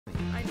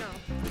No.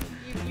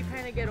 You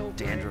kind of get over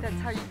Dandruff. it.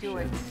 That's how you do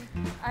it.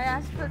 I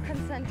ask for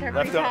consent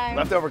every time.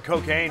 Leftover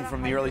cocaine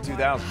from the early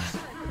 2000s.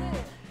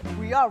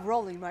 We are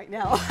rolling right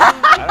now.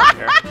 I don't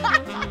care.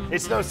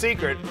 It's no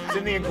secret. It's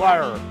in the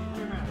Inquirer.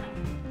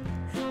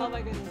 Oh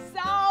my goodness. So,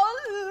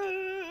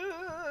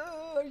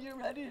 are you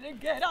ready to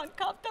get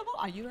uncomfortable?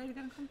 Are you ready to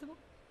get uncomfortable?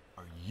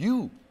 Are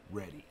you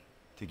ready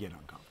to get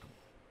uncomfortable?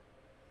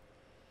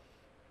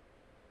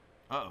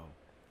 Uh-oh.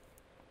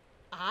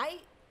 I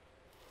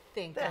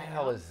think What the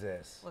hell is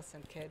this?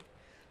 Listen, kid.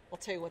 I'll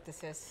tell you what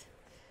this is.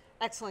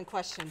 Excellent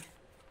question.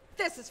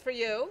 This is for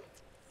you.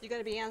 You're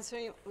going to be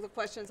answering the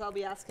questions I'll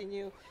be asking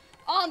you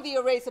on the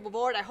erasable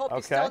board. I hope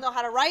you still know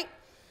how to write.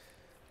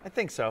 I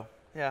think so,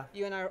 yeah.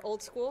 You and I are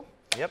old school.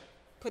 Yep.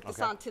 Put this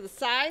on to the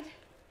side.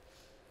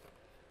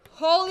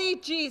 Holy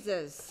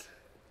Jesus.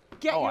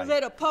 Get your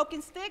little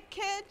poking stick,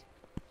 kid.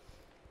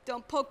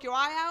 Don't poke your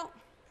eye out.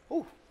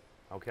 Ooh,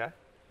 okay.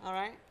 All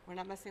right, we're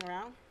not messing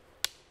around.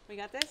 We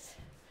got this.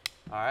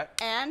 All right.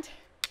 And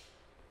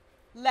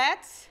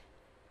let's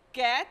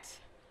get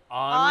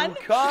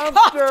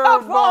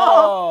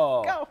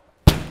uncomfortable. Go.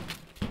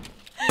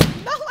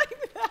 Not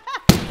like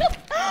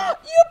that.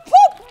 You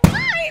pooped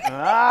mine.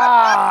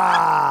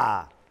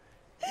 Ah.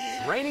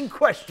 Raining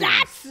questions.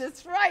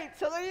 That's right.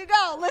 So there you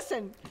go.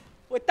 Listen,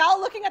 without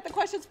looking at the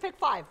questions, pick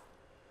 5.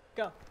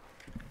 Go.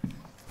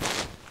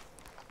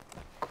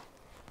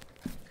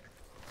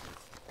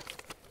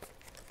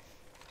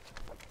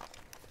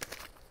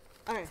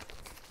 All right.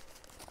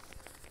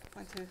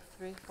 1, 2,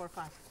 3, 4,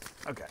 5.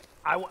 Okay.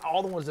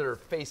 All the ones that are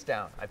face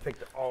down. I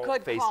picked all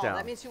Good face call. down.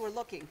 That means you were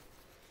looking.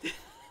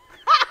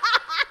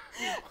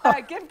 All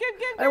right, give.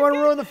 I don't want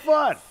to ruin the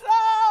fun.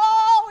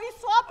 So we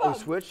swap them. Oh,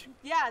 switch?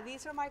 Yeah,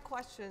 these are my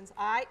questions.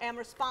 I am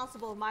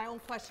responsible for my own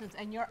questions,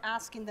 and you're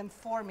asking them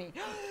for me,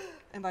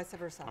 and vice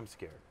versa. I'm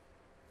scared.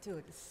 Dude,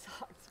 it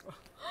sucks, bro.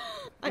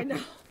 I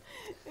know.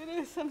 It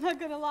is. I'm not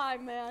gonna lie,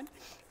 man.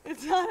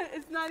 It's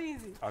not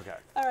easy. Okay.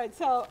 All right,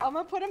 so I'm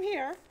gonna put them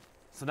here.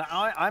 So now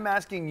I'm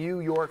asking you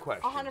your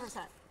questions.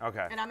 100%.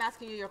 Okay. And I'm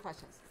asking you your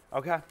questions.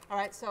 Okay. All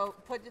right, so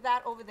put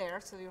that over there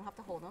so you don't have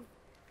to hold them.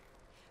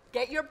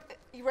 Get your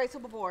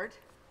erasable board.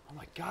 Oh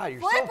my God, you're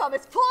Flip them.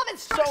 It's full of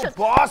instructions. so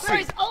bossy. There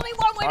is only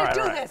one way to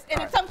do right, this,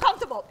 and it's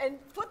uncomfortable. And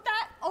put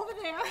that over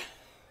there. Oh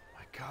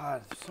my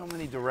God, so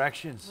many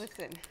directions.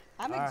 Listen,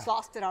 I'm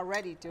exhausted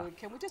already, dude.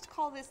 Can we just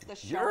call this the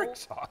show? You're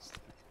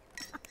exhausted.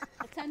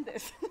 Let's end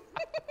this. I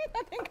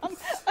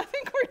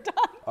think we're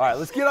done. All right,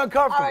 let's get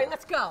uncomfortable. All right,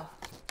 let's go.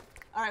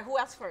 All right, who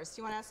asks first?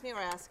 You want to ask me or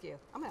I ask you?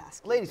 I'm going to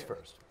ask you. Ladies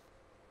first.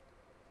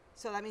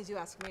 So that means you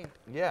ask me.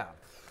 Yeah.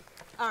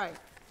 All right.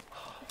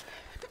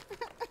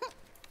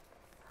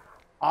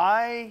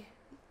 I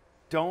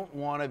don't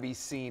want to be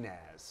seen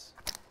as.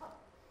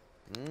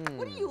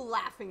 What are you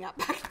laughing at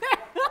back there?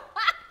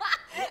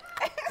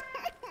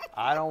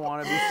 I don't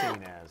want to be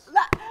seen as.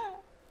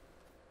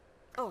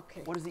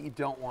 Okay. What is it you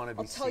don't want to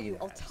be seen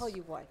as? I'll tell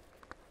you what.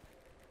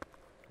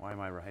 Why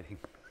am I writing?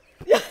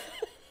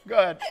 Go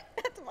ahead.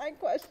 That's my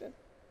question.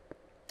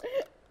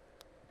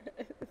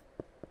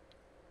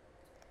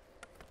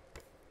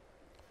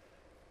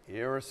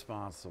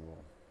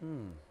 Irresponsible.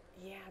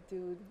 Yeah,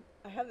 dude.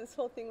 I have this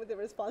whole thing with the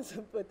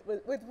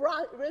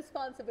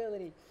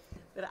responsibility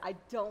that I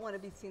don't want to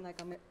be seen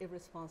like I'm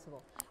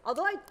irresponsible.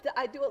 Although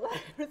I do a lot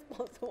of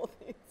irresponsible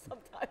things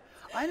sometimes.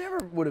 I never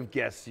would have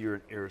guessed you're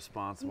an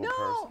irresponsible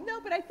person. No,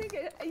 but I think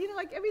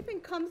like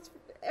everything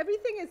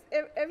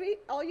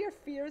all your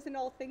fears and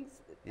all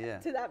things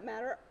to that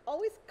matter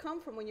always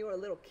come from when you were a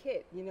little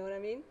kid. You know what I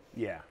mean?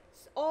 Yeah.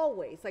 It's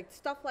always like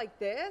stuff like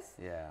this.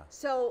 Yeah.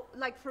 So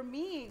like for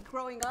me,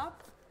 growing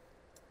up,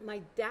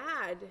 my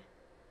dad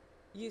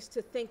used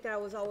to think that I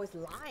was always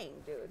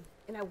lying, dude,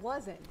 and I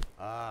wasn't.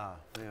 Ah,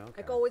 yeah,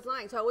 okay. Like always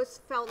lying. So I always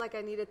felt like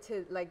I needed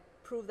to like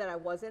prove that I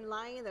wasn't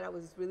lying, that I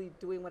was really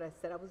doing what I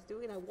said I was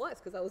doing. I was,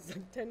 because I was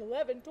like 10,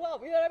 11,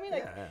 12. You know what I mean?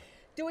 Like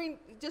doing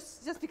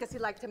just because he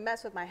liked to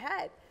mess with my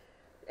head,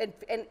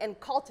 and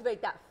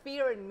cultivate that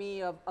fear in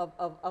me of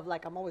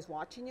like I'm always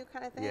watching you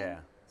kind of thing. Yeah.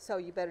 So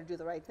you better do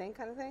the right thing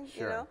kind of thing.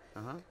 Sure. You know.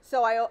 Uh-huh.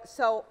 So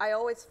I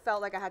always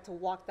felt like I had to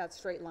walk that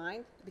straight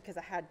line because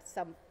I had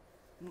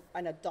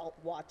an adult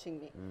watching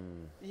me,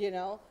 you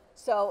know.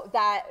 So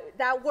that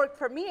worked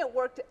for me. It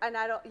worked, and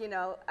I don't, you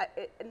know,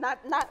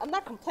 I'm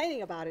not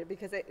complaining about it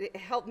because it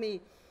helped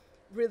me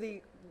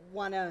really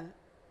wanna.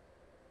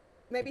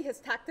 Maybe his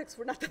tactics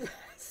were not the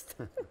best,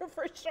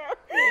 for sure.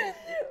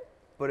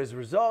 But as a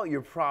result,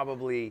 you're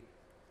probably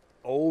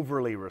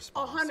overly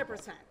responsible.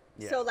 100%.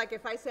 Yeah. So like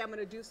if I say I'm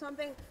gonna do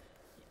something,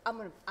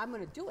 I'm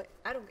gonna do it.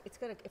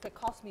 If it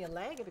costs me a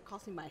leg, if it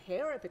costs me my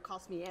hair, if it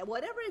costs me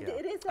whatever it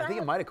is. I think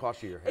it might have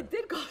cost you your hair. It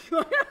did cost me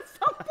my hair at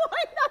some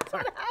point. That's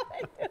what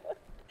happened.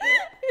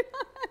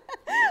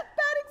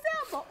 Bad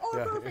example or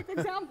perfect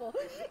example.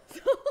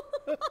 So,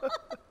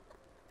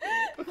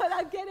 but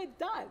I get it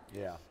done.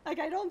 Yeah. Like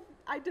I don't.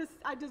 And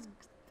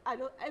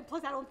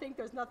plus, I don't think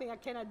there's nothing I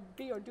cannot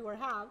be or do or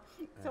have.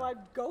 So I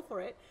go for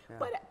it. Yeah.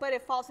 But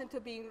it falls into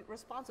being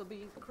responsible,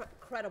 being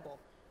credible.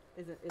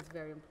 Is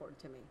very important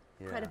to me.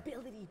 Yeah.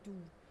 Credibility,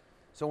 dude.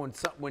 So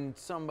when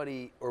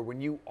somebody, or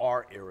when you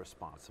are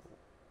irresponsible,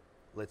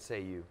 let's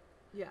say you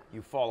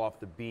fall off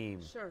the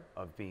beam Sure.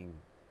 of being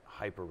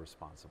hyper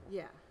responsible.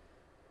 Yeah.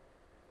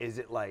 Is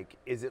it like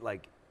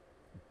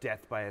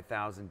death by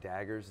 1,000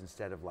 daggers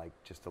instead of like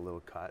just a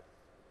little cut?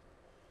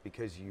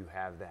 Because you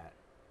have that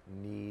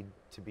need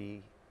to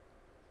be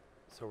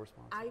so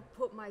responsible? I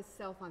put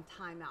myself on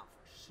timeout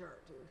for sure,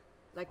 dude.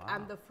 Like, Wow.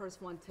 I'm the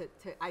first one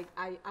I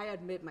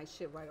admit my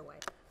shit right away.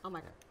 I'm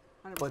like,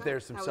 100%. But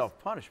there's some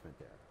self-punishment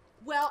there.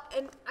 Well,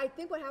 and I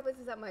think what happens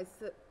is that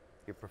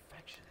You're a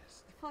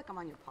perfectionist. I feel like I'm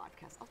on your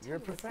podcast. I'll tell You're a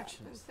you what's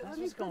perfectionist. happening. That's Let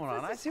me what's going put-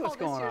 on. I let's see just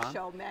what's call going this on.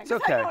 your show, man, It's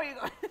 'cause okay. I know where you're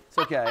going. It's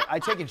okay. I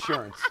take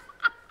insurance.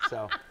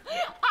 So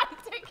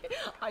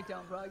I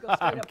don't, bro. I go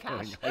straight up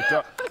cash.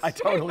 I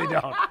totally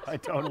don't. I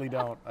totally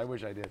don't. I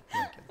wish I did.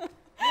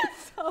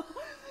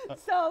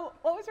 So,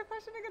 what was your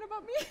question again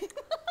about me?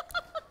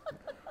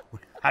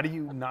 How do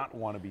you not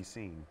want to be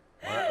seen?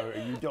 Or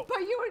you don't. But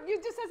you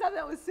just said something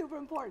that was super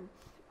important.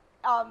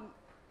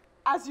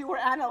 As you were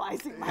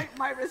analyzing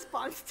my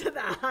response to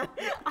that,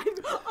 I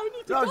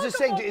need to. No, I was just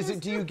saying. talk about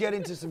Do you get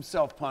into some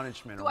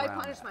self-punishment? Do I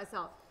punish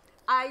myself?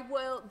 I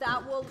will.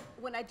 That will.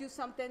 When I do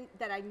something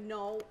that I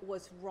know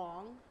was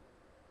wrong,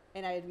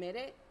 and I admit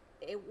it,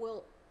 it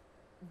will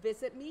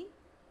visit me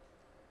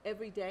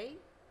every day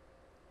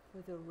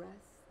for the rest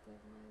of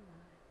my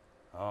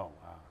life. Oh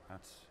wow,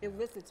 that's. It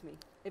visits me.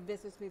 It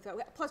visits me.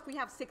 Plus, we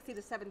have 60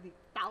 to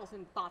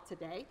 70,000 thoughts a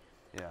day.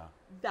 Yeah.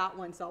 That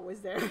one's always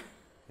there.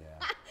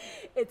 Yeah.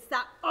 It's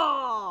that,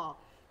 oh,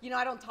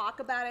 I don't talk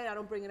about it. I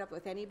don't bring it up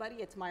with anybody.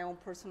 It's my own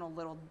personal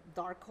little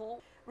dark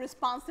hole.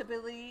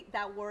 Responsibility,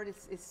 that word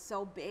is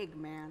so big,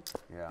 man.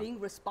 Yeah. Being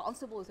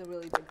responsible is a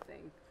really big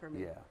thing for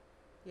me. Yeah.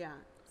 Yeah.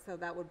 So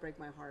that would break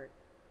my heart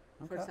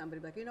for Okay.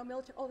 somebody like,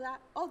 Milcho,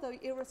 the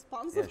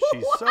irresponsible. Yeah,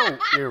 she's so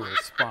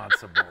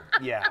irresponsible.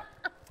 Yeah.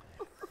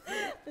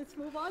 Let's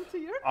move on to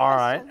your All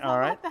right, questions. all How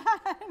right. about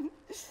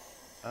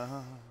that?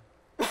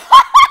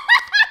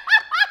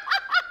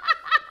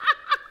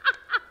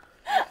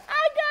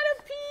 I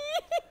gotta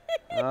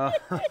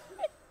pee.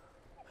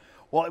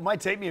 Well, it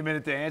might take me a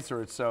minute to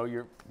answer it, so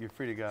you're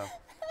free to go.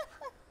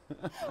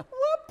 What part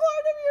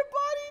of your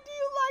body do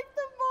you like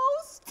the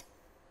most?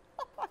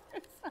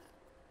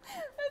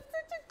 That's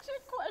such a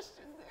trick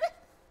question.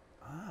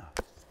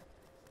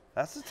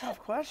 That's a tough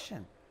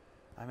question.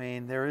 I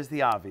mean, there is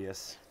the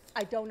obvious,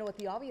 I don't know what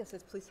the obvious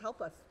is. Please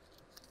help us.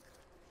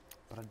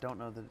 but I don't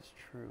know that it's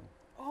true.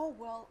 Oh,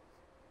 well,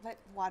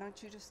 why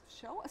don't you just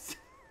show us?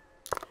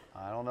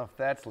 I don't know if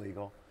that's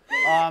legal.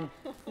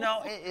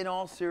 No, in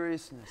all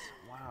seriousness,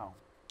 wow.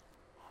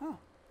 Huh.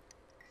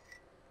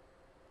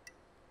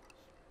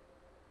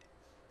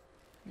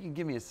 You can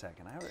give me a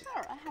second.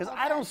 Sure, Because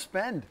I don't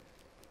spend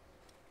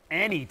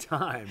any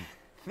time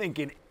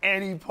thinking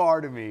any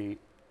part of me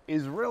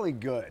is really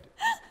good,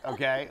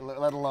 okay?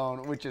 Let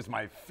alone which is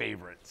my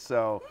favorite.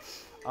 So,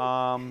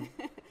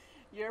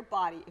 Your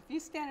body. If you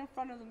stand in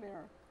front of the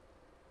mirror,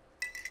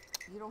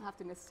 you don't have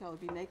to necessarily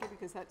be naked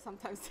because that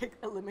sometimes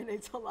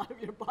eliminates a lot of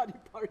your body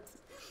parts.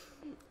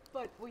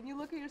 But when you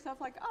look at yourself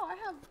like,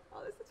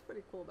 this is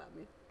pretty cool about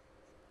me.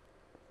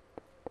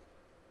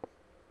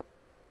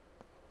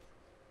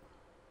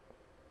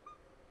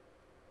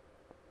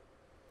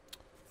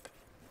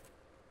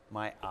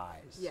 my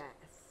eyes. Yes.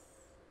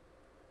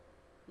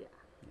 Yeah,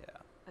 Yeah,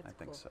 That's I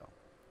think cool. so.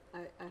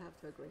 I have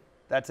to agree.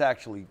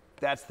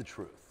 That's the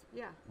truth.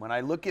 Yeah. When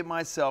I look at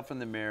myself in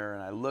the mirror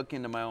and I look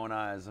into my own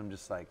eyes, I'm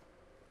just like,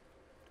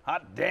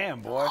 hot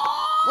damn, boy.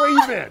 Where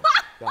you been?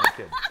 No, I'm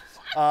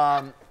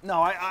kidding.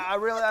 No, I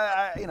really,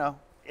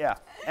 yeah.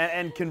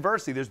 And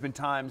conversely, there's been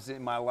times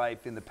in my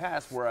life in the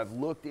past where I've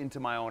looked into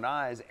my own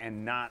eyes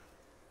and not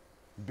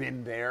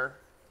been there.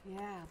 Yeah.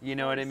 You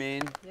know what I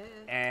mean? Yeah.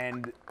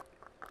 And,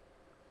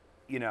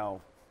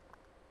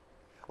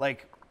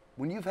 like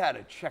when you've had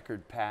a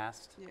checkered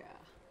past, Yeah.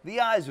 the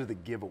eyes are the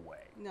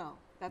giveaway. No,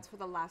 that's for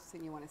the last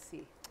thing you want to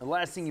see. The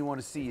last thing you want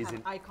to see is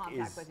Have eye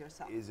contact with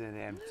yourself. is an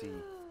empty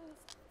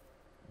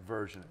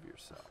version of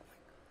yourself.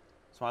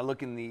 So I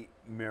look in the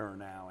mirror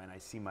now and I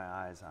see my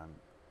eyes. I'm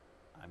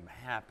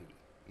happy.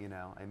 It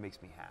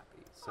makes me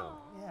happy. So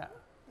Aw. yeah.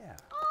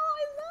 Oh,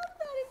 I love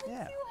that. It makes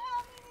Yeah. you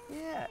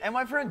happy. Yeah. And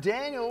my friend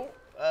Daniel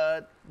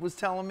was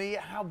telling me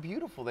how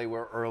beautiful they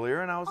were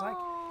earlier, and I was like,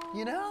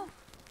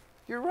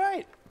 you're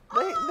right.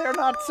 They're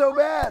not so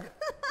bad.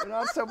 They're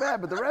not so bad,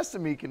 but the rest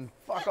of me can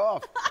fuck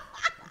off.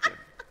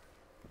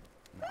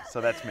 No,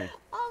 so that's me.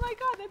 Oh my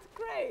God, that's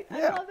great.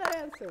 Yeah. I love that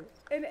answer.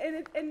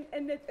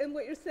 And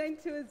what you're saying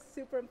too is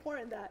super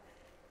important.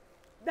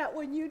 That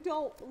when you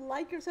don't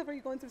like yourself or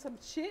you're going through some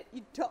shit,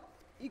 you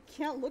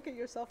can't look at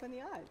yourself in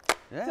the eyes.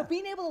 Yeah. So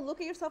being able to look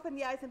at yourself in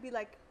the eyes and be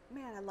like,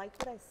 man, I like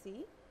what I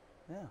see,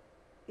 Yeah.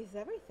 is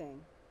everything.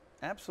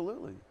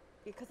 Absolutely.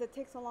 Because it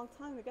takes a long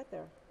time to get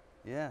there.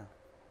 Yeah.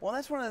 Well,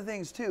 that's one of the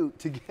things too.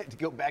 To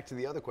go back to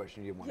the other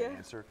question you didn't want to Yeah.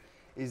 answer,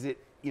 is it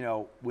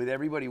with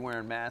everybody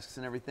wearing masks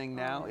and everything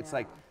now, it's yeah.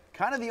 like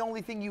kind of the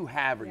only thing you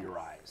have are Yes. your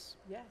eyes.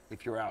 Yes.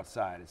 If you're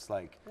outside, it's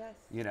like Yes.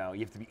 you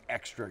have to be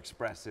extra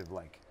expressive,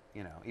 like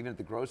even at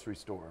the grocery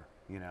store,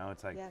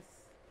 it's like Yes.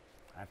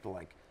 I have to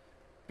like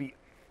be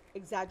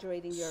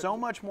exaggerating your. so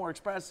much more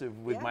expressive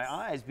with my Yes.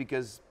 eyes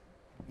because,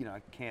 you know,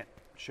 I can't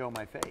show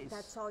my face.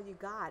 That's all you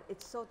got.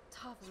 It's so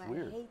tough, and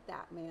weird. I hate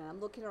that, man. I'm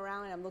looking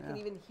around, and I'm looking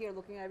even here,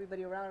 looking at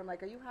everybody around. I'm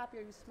like, are you happy?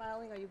 Are you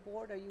smiling? Are you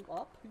bored? Are you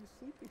up? Are you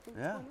sleepy? What's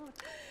going on?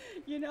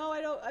 You know,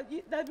 I don't.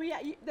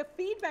 The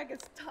feedback is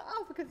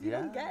tough because you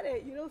don't get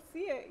it. You don't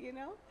see it. You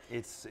know.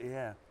 It's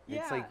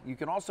It's like you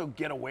can also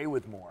get away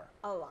with more.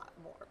 A lot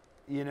more.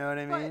 You know what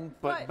I mean?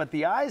 but- But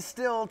the eyes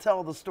still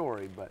tell the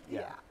story. But I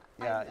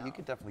yeah, know. you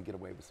could definitely get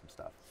away with some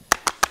stuff.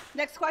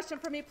 Next question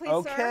for me, please, sir.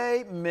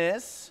 Okay,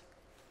 Miss.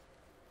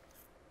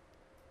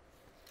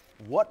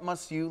 What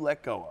must you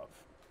let go of?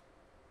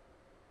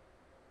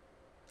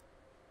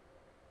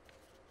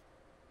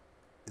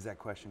 Is that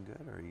question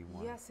good, or you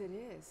want? Yes, it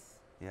is.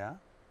 Yeah.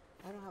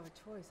 I don't have a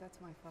choice. That's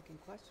my fucking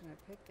question. I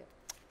picked it.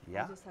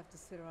 Yeah. I just have to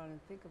sit around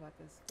and think about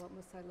this. What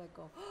must I let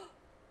go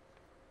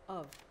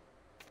of?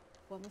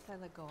 What must I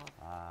let go of?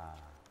 Ah.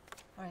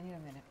 All right, I need a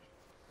minute.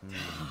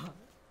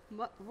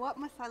 What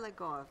must I let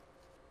go of?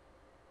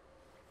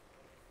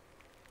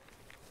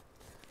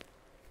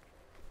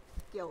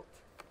 Guilt.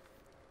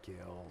 Guilt.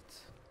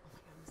 Oh my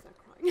God, I'm start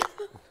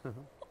crying.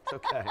 It's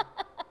okay.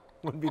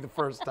 Wouldn't be the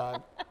first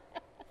time.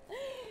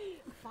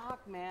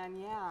 Fuck, man,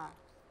 yeah.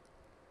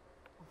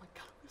 Oh my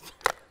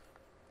God.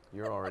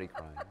 You're already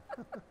crying.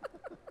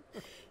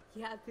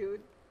 Yeah,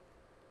 dude.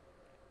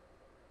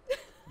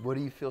 What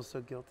do you feel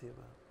so guilty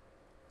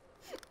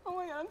about? Oh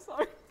my God, I'm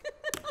sorry.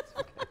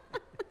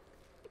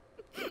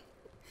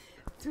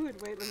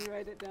 Dude, wait, let me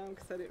write it down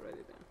because I didn't write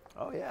it down.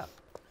 Oh yeah.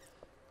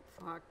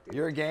 Fuck, dude.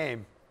 You're a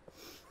game.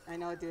 I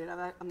know, dude.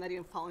 I'm not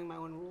even following my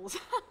own rules.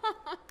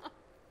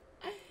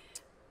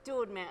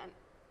 Dude, man.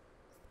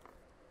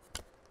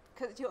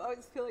 Because you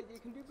always feel like you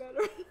can do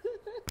better.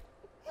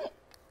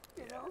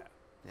 You know?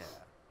 Yeah.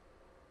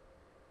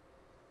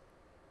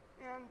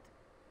 And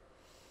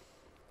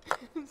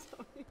I'm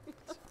sorry.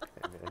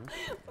 Okay, man.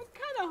 What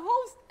kind of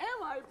host am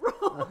I, bro?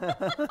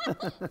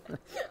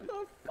 I'm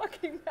a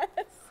fucking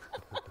mess.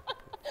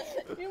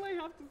 You might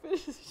have to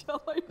finish the show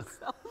by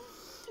yourself.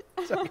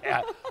 It's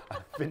okay.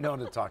 I've been known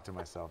to talk to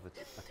myself.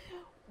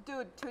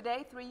 Dude,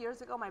 today, 3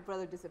 years ago, my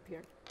brother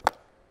disappeared.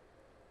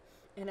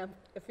 And I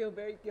feel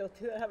very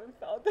guilty that I haven't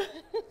found him.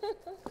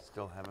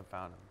 Still haven't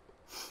found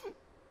him.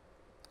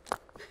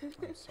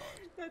 I'm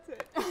sorry. That's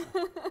it.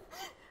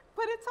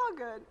 But it's all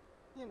good.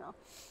 You know,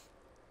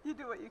 you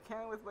do what you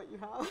can with what you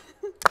have.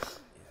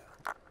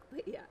 Yeah.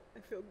 But yeah, I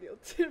feel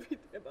guilty every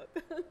day about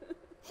that.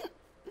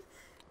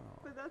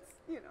 But that's,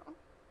 you know.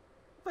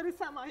 But it's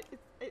not my,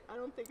 I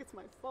don't think it's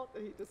my fault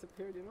that he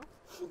disappeared, you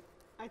know?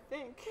 I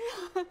think.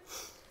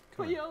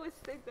 But you always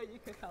think that you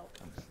can help.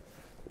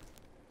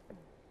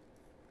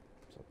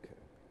 It's okay.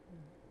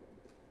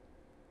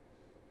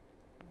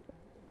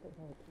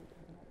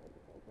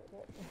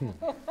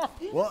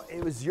 Well,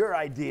 it was your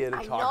idea to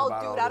talk about all this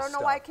I know, dude. I don't know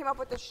why I stuff. came up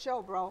with this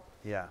show, bro.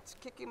 Yeah. It's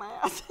kicking my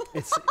ass.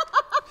 It's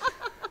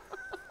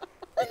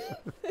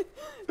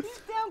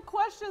These damn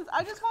questions.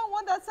 I just want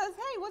one that says,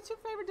 "Hey, what's your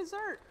favorite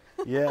dessert?"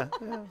 yeah.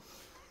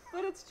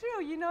 But it's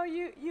true. You know,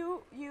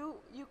 you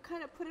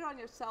kind of put it on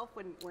yourself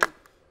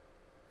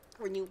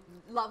when you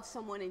love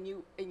someone and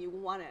you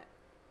want it,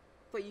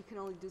 but you can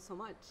only do so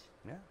much.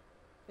 Yeah.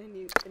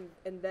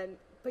 And then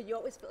but you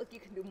always feel like you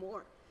can do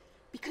more,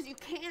 because you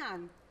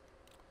can.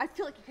 I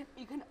feel like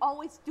you can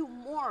always do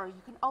more.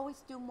 You can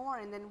always do more.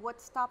 And then what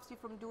stops you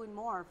from doing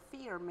more?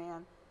 Fear,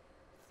 man.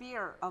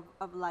 Fear of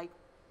like,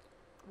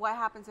 what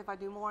happens if I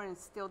do more and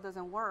it still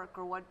doesn't work,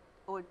 or what,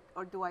 or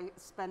do I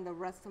spend the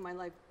rest of my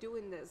life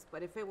doing this?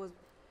 But if it was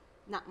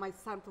not my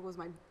son, if it was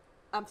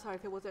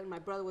if it wasn't my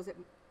brother,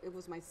 it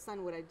was my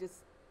son, would I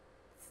just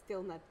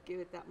still not give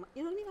it that much?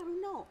 You know what I mean? I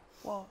don't know.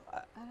 Well,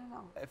 I don't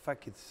know. if I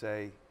could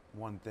say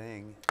one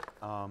thing,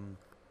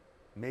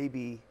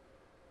 maybe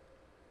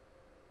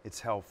it's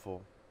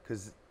helpful,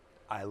 because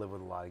I live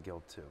with a lot of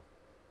guilt too.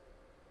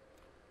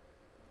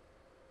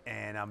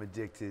 And I'm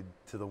addicted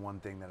to the one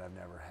thing that I've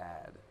never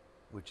had,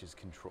 which is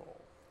control.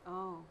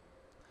 Oh.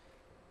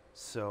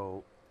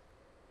 So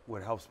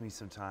what helps me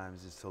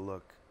sometimes is to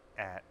look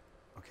at,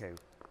 okay,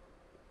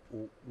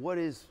 well, what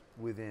is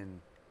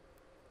within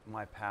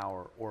my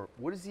power, or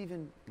what is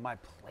even my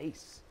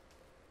place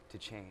to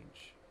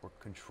change or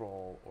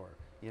control, or,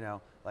 you know,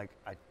 like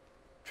I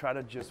try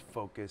to just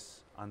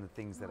focus on the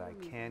things that I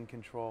can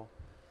control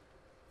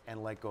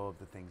and let go of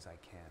the things I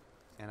can't.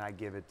 And I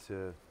give it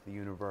to the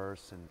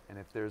universe, and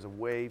if there's a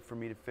way for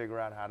me to figure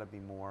out how to be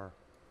more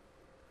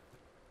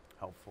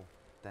helpful,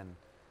 then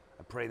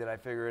I pray that I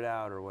figure it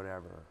out or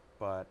whatever.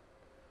 But,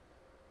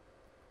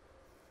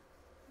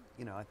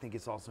 you know, I think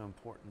it's also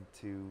important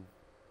to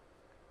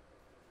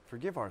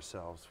forgive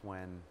ourselves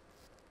when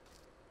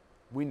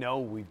we know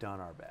we've done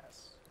our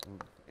best,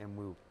 and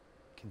we'll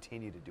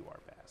continue to do our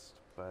best.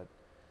 But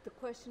The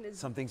question is,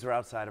 some things are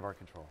outside of our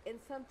control. and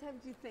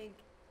sometimes you think,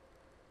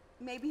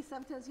 maybe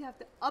sometimes you have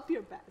to up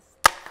your best.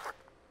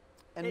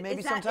 And Is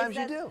maybe that- sometimes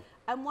is you that- do.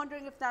 I'm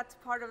wondering if that's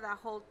part of that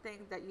whole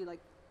thing that you like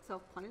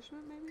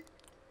self-punishment, maybe?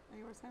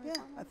 You were saying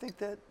Yeah, I think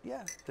that,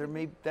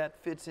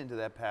 that fits into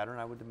that pattern,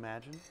 I would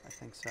imagine. I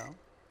think so.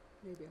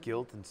 Maybe.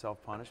 Guilt and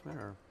self-punishment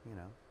are,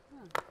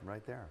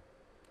 right there.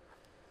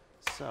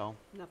 So.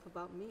 Enough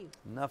about me.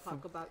 Enough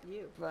Talk about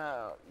you.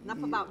 About Enough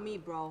you. about me,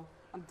 bro.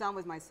 I'm done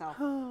with myself.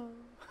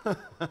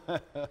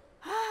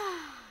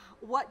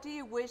 What do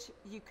you wish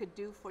you could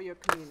do for your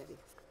community?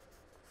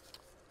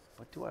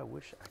 What do I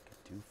wish I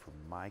could do for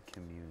my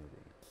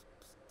community?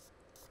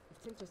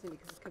 It's interesting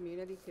because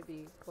community could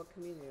be what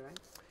community, right?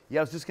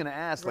 Yeah, I was just going to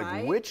ask,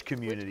 Right? like, which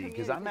community?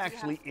 Because I'm 'Cause you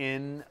actually have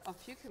in a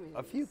few communities.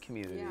 a few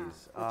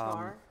communities.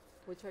 Yeah.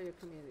 Which are your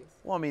communities?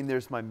 Well, I mean,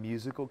 there's my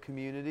musical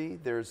community.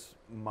 There's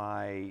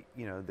my,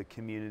 the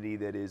community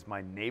that is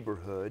my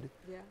neighborhood,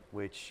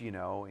 which,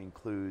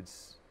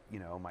 includes,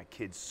 my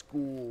kids'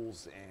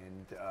 schools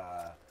and,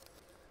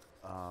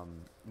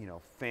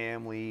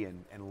 family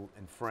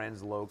and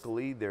friends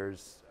locally.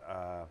 There's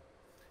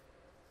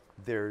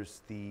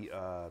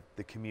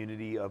the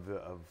community of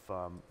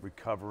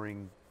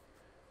recovering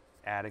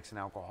addicts and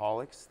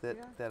alcoholics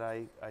that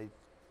I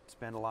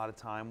spend a lot of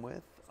time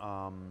with.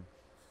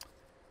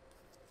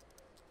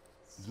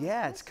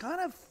 It's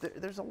kind of,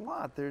 there's a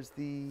lot. There's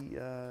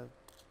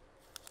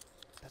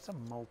that's a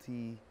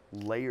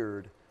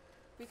multi-layered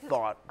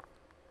thought.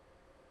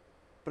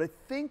 But I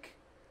think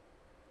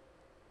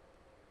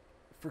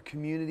for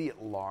community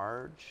at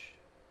large,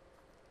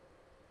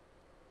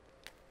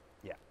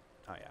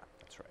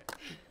 that's right.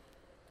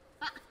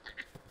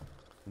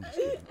 I'm just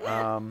kidding.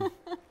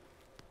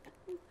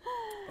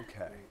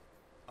 Okay.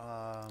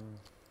 I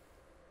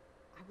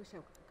wish I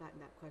would have gotten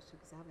that question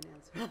because I have an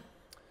answer.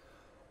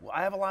 Well,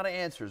 I have a lot of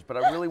answers, but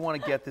I really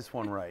want to get this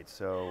one right.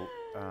 So.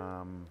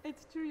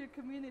 It's true, your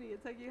community.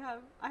 It's like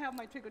I have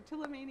my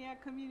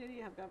Trichotillomaniac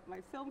community, I've got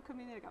my film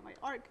community, I got my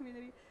art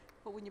community.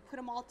 But when you put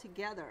them all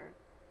together,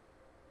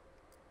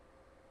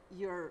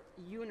 your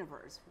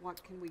universe,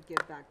 what can we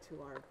give back to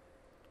our...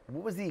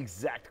 What was the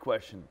exact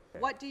question?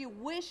 What do you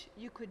wish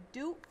you could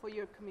do for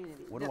your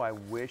community? What do I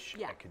wish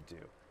I could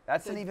do?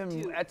 That's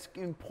that's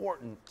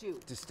important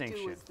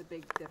distinction. Do is the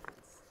big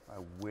difference. I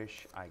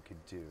wish I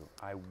could do.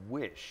 I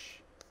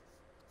wish.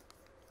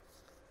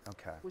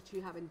 Okay. Which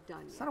you haven't done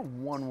yet. It's not a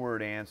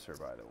one-word answer,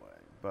 by the way,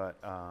 but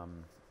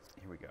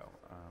here we go.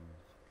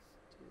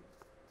 Do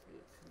for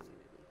your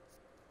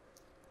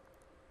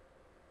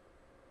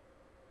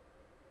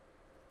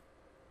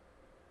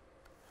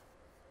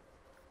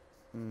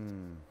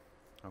community.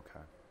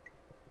 Okay.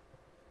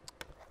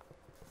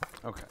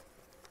 Okay.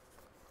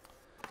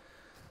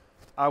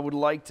 I would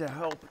like to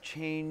help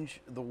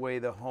change the way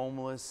the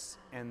homeless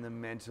and the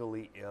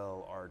mentally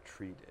ill are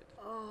treated.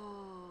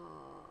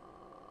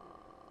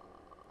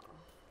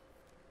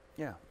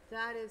 Yeah.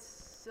 That is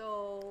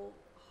so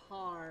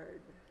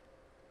hard.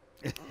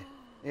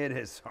 It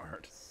is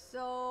hard.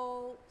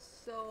 So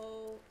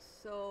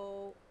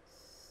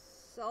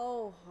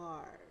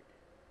hard.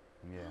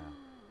 Yeah.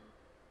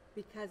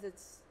 Because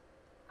it's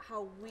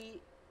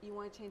you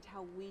want to change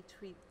how we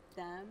treat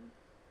them,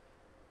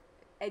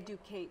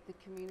 educate the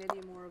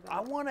community more about.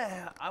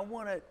 I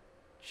want to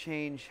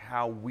change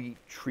how we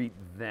treat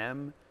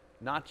them,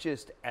 not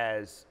just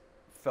as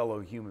fellow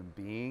human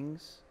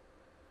beings,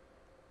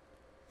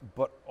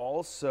 but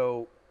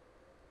also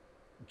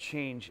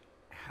change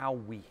how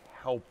we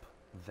help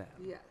them.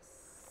 Yes.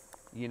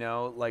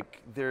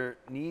 Like there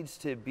needs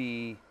to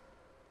be,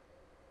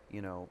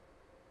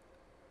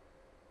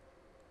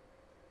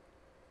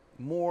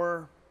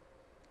 more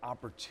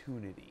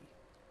opportunity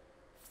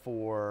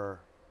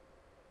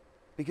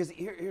because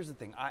here's the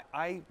thing,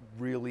 I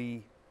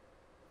really,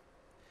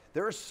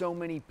 there are so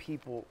many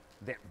people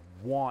that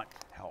want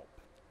help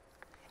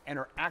and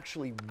are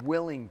actually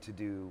willing to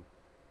do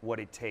what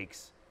it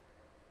takes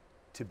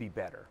to be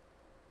better.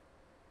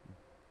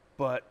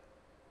 But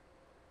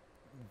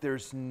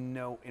there's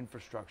no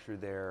infrastructure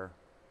there,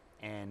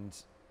 and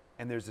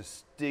there's a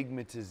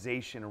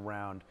stigmatization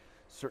around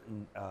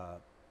certain,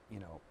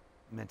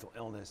 mental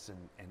illness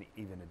and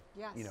even,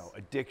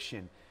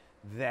 addiction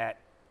that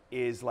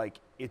is like,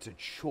 it's a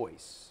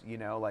choice,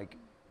 like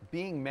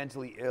being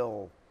mentally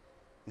ill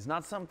is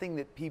not something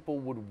that people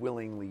would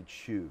willingly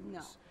choose.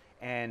 No.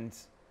 And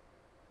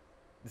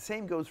the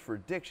same goes for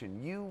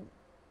addiction.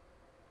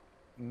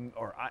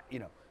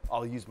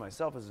 I'll use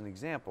myself as an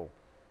example.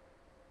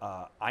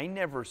 I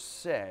never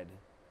said,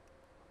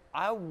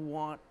 I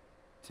want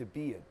to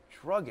be a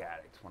drug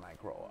addict when I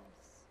grow up.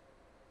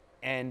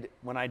 And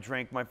when I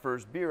drank my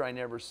first beer, I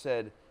never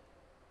said,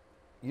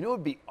 it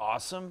would be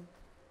awesome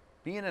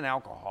being an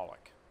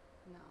alcoholic.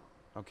 No.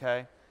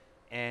 Okay?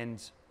 And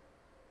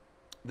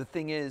the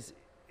thing is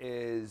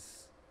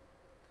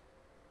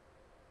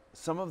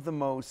some of the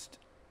most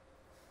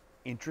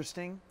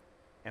interesting,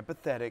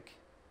 empathetic,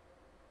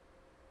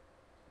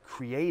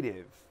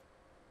 creative,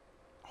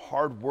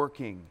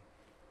 hardworking,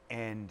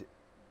 and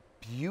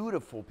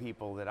beautiful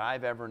people that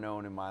I've ever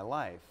known in my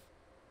life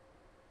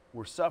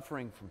were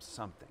suffering from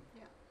something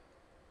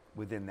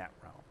within that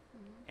realm.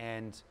 Mm-hmm.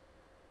 And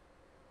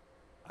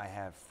I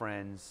have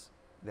friends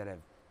that have,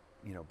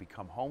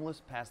 become homeless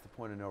past the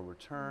point of no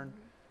return,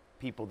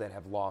 people that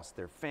have lost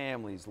their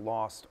families,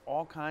 lost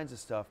all kinds of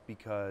stuff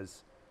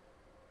because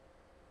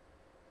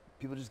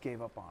people just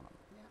gave up on them.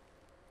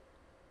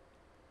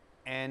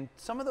 Yeah. And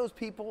some of those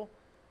people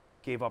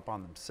gave up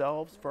on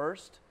themselves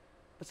first,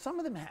 but some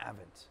of them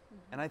haven't.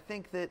 And I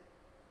think that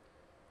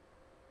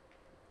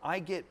I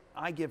get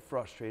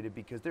frustrated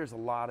because there's a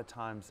lot of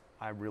times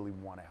I really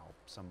want to help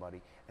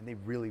somebody and they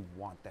really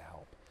want the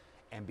help.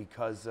 And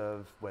because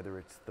of whether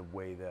it's the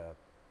way the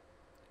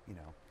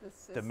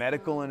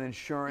medical and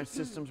insurance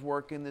systems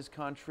work in this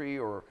country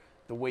or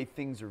the way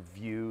things are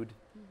viewed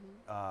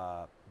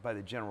by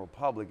the general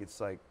public, it's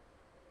like,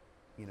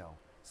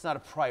 it's not a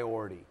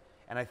priority.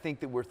 And I think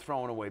that we're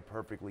throwing away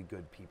perfectly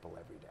good people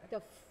every day.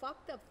 The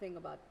fucked up thing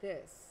about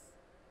this,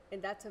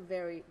 and that's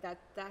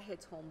that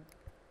hits home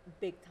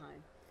big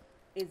time,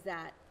 is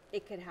that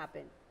it could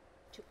happen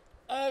to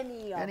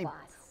any of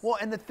us. Well,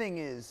 and the thing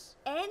is,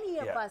 any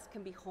of us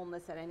can be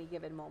homeless at any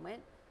given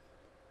moment.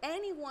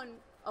 Any one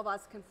of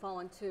us can fall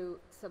into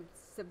some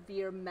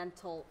severe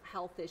mental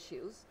health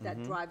issues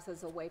that drives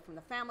us away from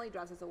the family,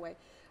 drives us away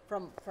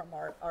from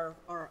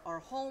our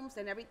homes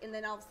and everything. And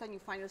then all of a sudden you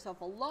find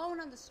yourself alone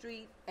on the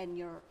street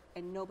and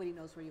nobody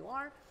knows where you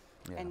are,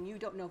 and you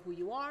don't know who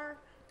you are.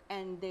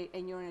 And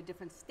you're in a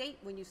different state.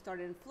 When you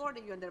started in Florida,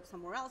 you ended up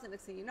somewhere else, and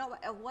next thing you know,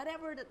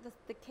 whatever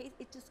the case,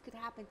 it just could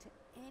happen to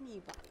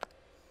anybody.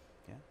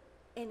 Yeah.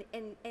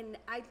 And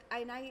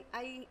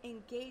I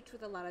engage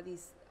with a lot of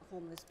these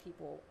homeless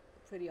people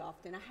pretty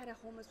often. I had a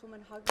homeless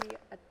woman hug me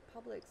at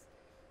Publix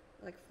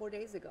like 4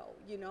 days ago.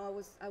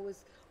 I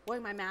was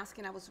wearing my mask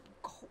and I was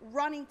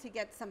running to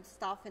get some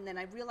stuff, and then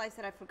I realized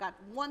that I forgot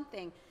one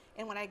thing.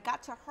 And when I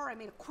got to her, I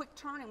made a quick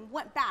turn and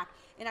went back,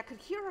 and I could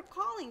hear her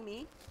calling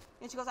me.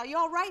 And she goes, "Are you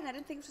all right?" And I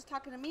didn't think she was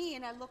talking to me.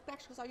 And I looked back.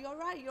 She goes, "Are you all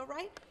right? Are you all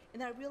right?"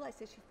 And then I realized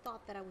that she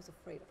thought that I was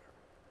afraid of her.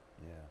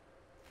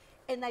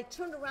 Yeah. And I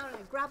turned around and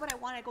I grabbed what I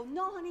wanted. I go,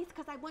 "No, honey, it's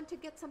because I went to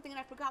get something and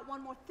I forgot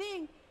one more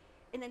thing."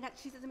 And then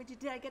she says to me,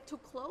 "Did I get too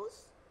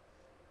close?"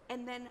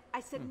 And then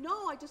I said,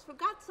 "No, I just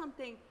forgot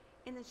something."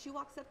 And then she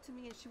walks up to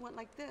me and she went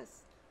like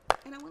this.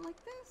 And I went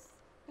like this.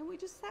 And we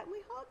just sat and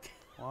we hugged.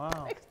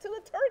 Wow. Next to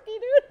the turkey,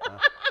 dude.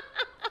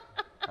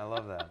 I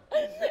love that.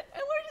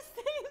 And we're just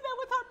sitting there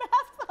with our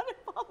masks on in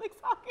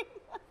public talking.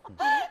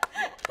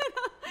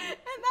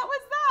 And that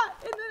was that.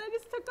 And then I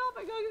just took off.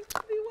 I go,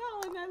 "Be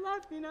well," and I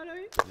left. You know what I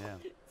mean? Yeah.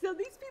 So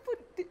these people,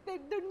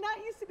 they're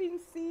not used to being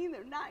seen.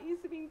 They're not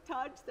used to being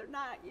touched. They're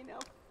not,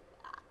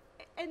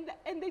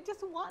 and they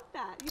just want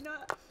that.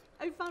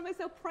 I found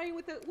myself praying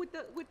with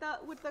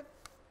the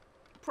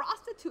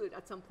prostitute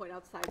at some point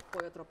outside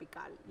Pollo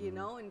Tropical,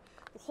 and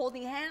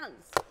holding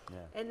hands.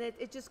 Yeah. And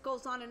it just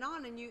goes on, and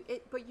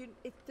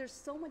there's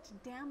so much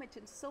damage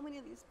in so many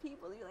of these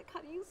people. You're like,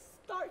 how do you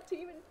start to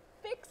even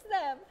fix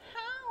them?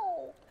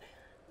 How?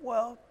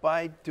 Well,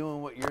 by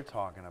doing what you're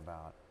talking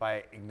about,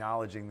 by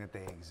acknowledging that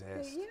they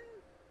exist,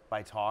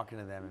 by talking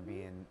to them and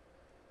being,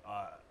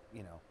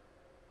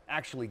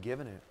 actually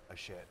giving it a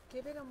shit.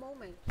 Give it a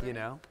moment. Right?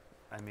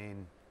 I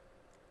mean,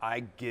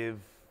 I give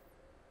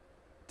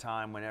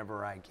time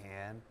whenever I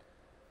can,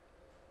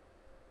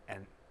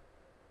 and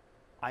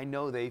I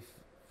know they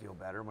feel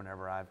better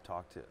whenever I've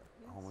talked to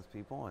homeless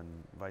people and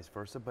vice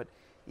versa. But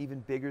even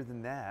bigger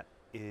than that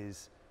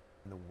is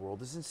the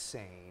world is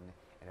insane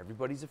and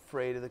everybody's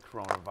afraid of the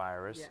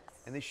coronavirus,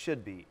 and they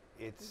should be.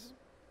 It's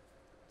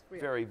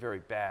very, very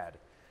bad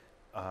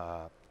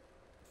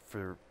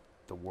for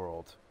the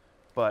world,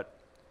 but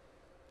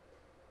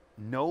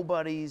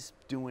nobody's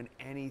doing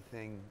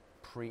anything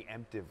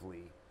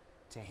preemptively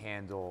to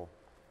handle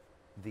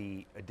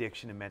the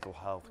addiction and mental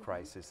health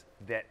crisis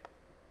that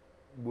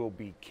will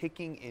be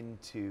kicking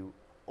into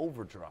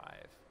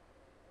overdrive.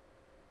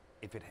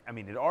 It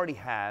already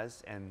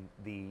has, and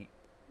we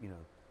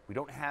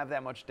don't have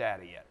that much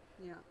data yet.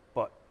 Yeah.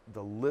 But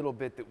the little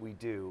bit that we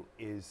do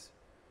is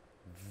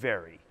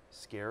very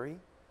scary,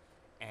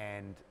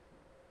 and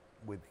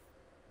with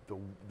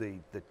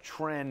the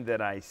trend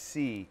that I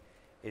see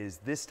is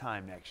this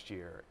time next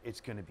year, it's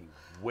going to be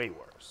way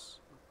worse.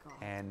 Oh,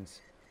 and,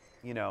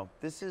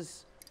 this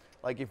is,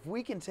 like, if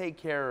we can take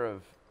care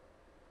of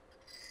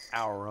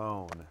our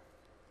own,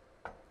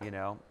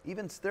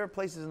 even there are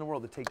places in the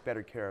world that take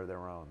better care of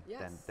their own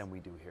than we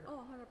do here.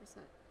 Oh, 100%.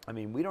 I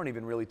mean, we don't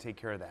even really take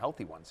care of the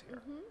healthy ones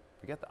here.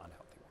 Forget the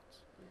unhealthy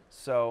ones. Yeah.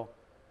 So,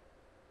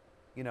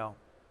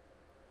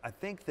 I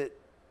think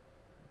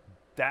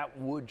that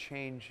would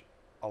change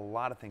a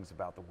lot of things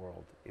about the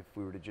world if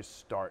we were to just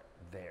start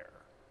there.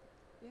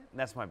 Yeah. And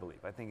that's my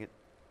belief. I think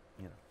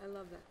I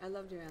love that. I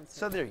loved your answer.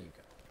 So there you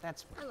go.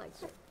 That's I like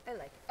it.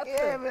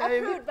 Approved.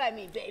 Approved by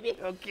me, baby.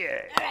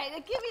 Okay. All right, now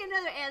give me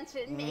another answer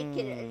and make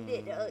it a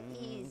little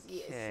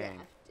easier,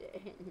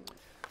 softer.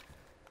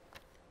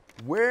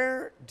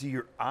 Where do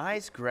your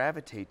eyes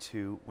gravitate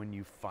to when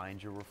you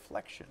find your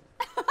reflection?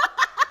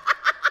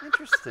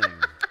 Interesting.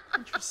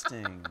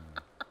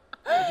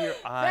 Where do your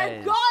eyes?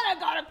 Thank God I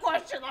got a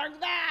question like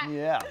that.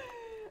 Yeah.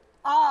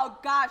 Oh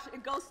gosh,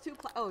 it goes too.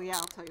 Oh yeah,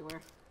 I'll tell you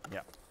where.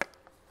 Yeah.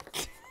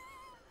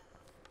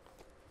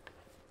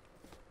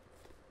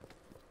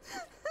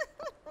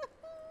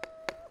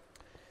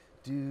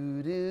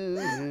 Do do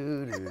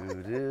do do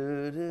do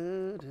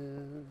do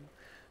do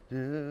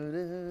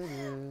do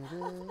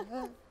do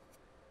do.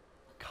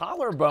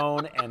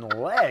 Collarbone and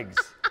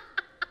legs.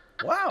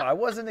 Wow, I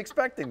wasn't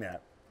expecting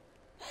that.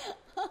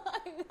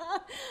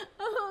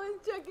 I'm always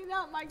checking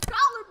out my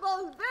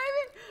collarbones,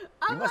 baby.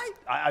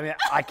 I mean,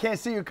 I can't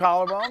see your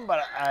collarbone, but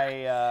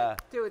I.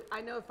 Dude,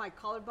 I know if I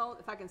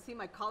can see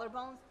my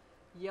collarbones,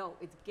 yo,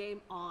 it's game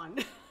on.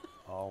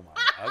 Oh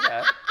my.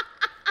 Okay.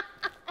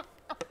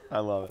 I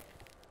love it.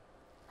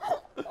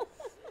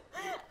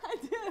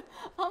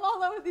 I'm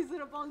all over these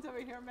little bones over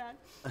here, man.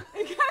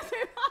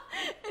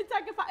 It's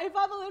like if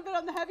I'm a little bit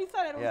on the heavy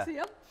side, I don't see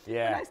them.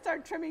 Yeah. And I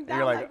start trimming down,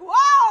 You're like,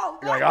 whoa!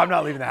 You're like, I'm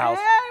not leaving the house.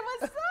 Hey,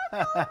 what's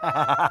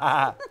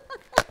up?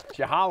 It's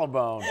your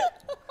hollowbone.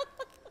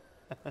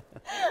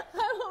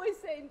 I'm always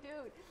saying,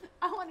 dude,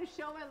 I want to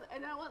show it,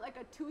 and I want like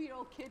a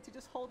 2-year-old kid to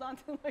just hold on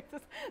to like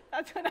this.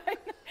 That's when I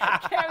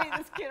carry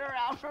this kid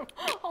around from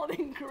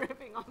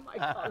gripping on my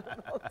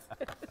collarbones.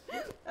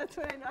 That's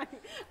when I know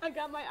I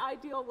got my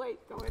ideal weight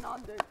going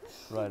on, dude.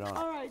 Right on.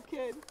 All right,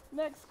 kid.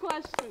 Next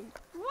question.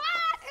 What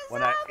is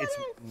happening?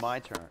 It's my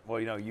turn. Well,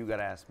 you know, you got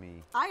to ask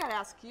me. I got to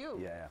ask you.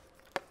 Yeah.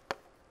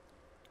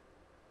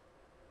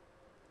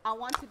 I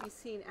want to be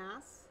seen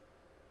as.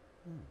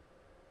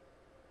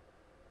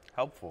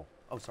 Helpful.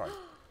 Oh, sorry.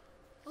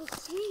 Oh,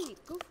 sweet.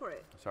 Go for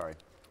it. Sorry.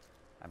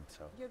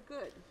 You're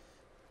good.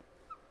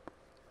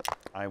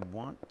 I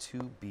want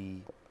to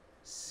be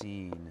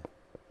seen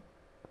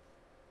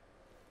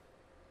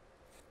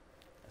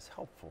as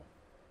helpful.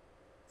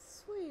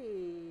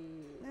 Sweet.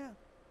 Yeah.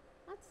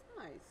 That's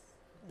nice.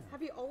 Yeah.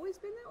 Have you always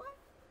been that way?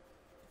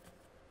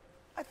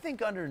 I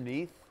think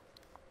underneath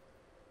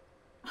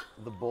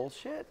the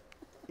bullshit,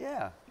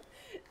 yeah,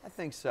 I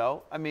think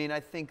so. I mean, I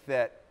think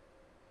that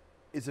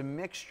is a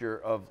mixture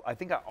of, I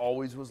think I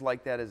always was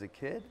like that as a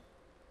kid.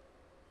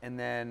 And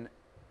then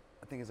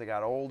I think as I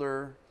got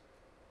older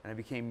and I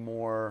became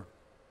more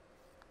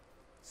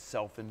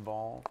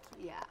self-involved.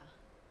 Yeah.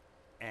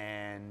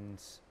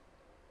 And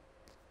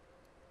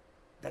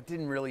that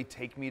didn't really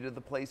take me to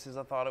the places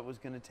I thought it was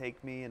going to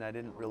take me. And I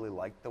didn't really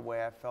like the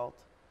way I felt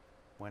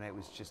when it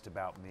was just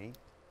about me.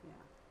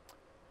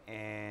 Yeah.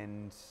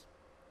 And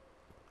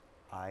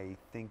I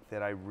think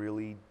that I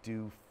really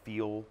do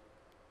feel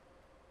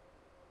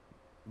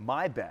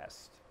my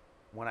best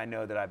when I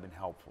know that I've been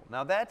helpful.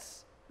 Now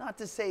that's not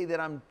to say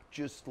that I'm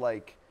just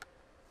like,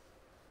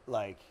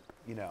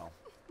 you know,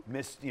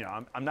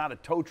 I'm not a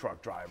tow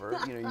truck driver,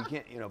 you know, you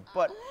can't, you know,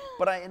 but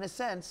I, in a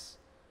sense,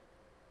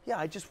 yeah,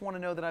 I just want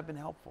to know that I've been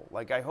helpful.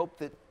 Like, I hope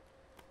that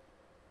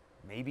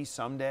maybe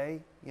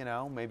someday, you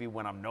know, maybe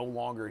when I'm no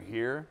longer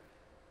here,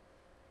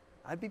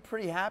 I'd be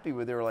pretty happy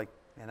with, they were like,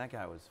 man, that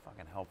guy was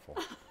fucking helpful.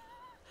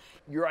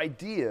 Your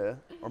idea,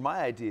 or my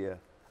idea,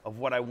 of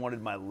what I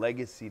wanted my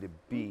legacy to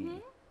be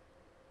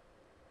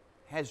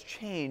has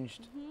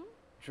changed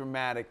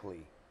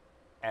dramatically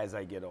as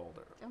I get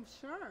older. I'm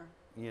sure.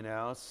 You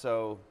know,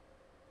 so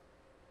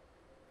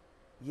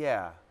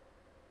yeah,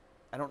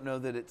 I don't know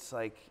that it's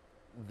like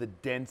the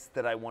dents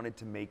that I wanted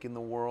to make in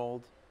the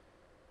world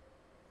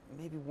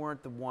maybe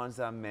weren't the ones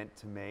that I'm meant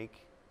to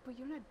make. But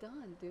you're not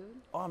done, dude.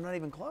 Oh, I'm not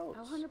even close.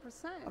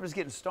 100%. I'm just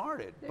getting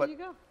started. There you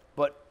go.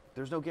 But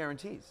there's no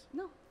guarantees.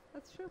 No,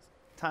 that's true.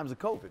 Times of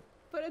COVID.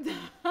 But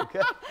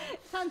Okay.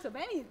 Tons of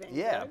anything.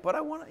 Yeah, dude. but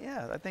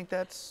I think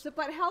that's. So,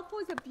 but helpful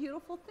is a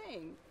beautiful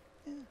thing.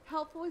 Yeah.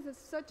 Helpful is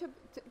such a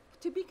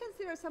to be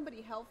considered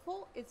somebody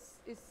helpful is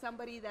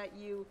somebody that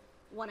you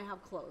want to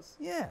have close.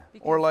 Yeah.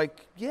 Because Or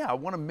like, yeah, I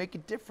want to make a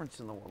difference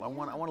in the world. I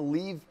want to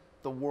leave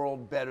the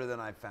world better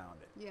than I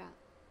found it. Yeah.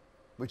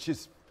 Which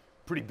is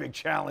a pretty big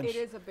challenge. It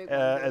is a big one.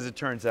 As it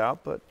turns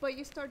out, but. But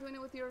you start doing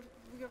it with your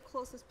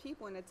closest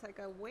people, and it's like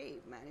a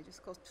wave, man. It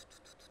just goes.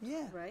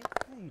 Yeah. Right.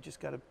 Yeah, you just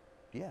gotta.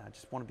 Yeah, I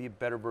just want to be a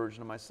better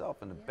version of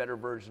myself, and the better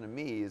version of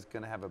me is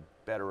going to have a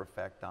better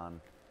effect on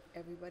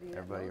everybody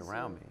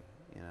around me.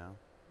 You know.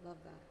 Love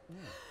that. Yeah.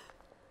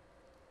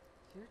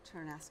 Your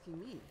turn asking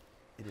me.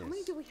 It How is.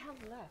 many do we have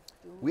left?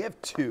 We have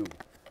 2.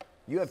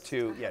 You have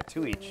 2. Yeah,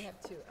 2 each. We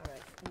have 2. All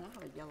right. And I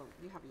have a yellow.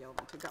 You have a yellow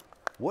one to go.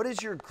 What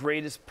is your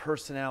greatest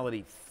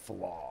personality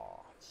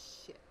flaw?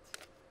 Shit.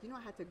 You know,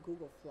 I had to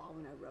Google flaw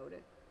when I wrote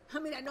it. I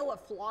mean, I know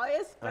what flaw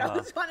is, but I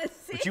was trying to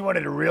see. But you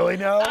wanted to really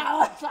know? I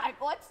was like,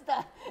 what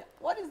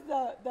is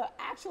the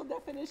actual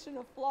definition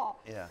of flaw?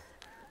 Yeah.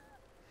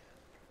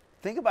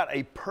 Think about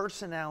a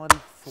personality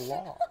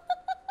flaw.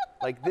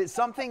 Like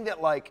something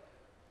that, like,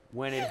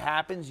 when it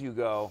happens, you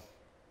go.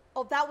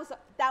 Oh, that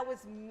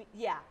was me.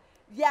 Yeah.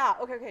 Yeah.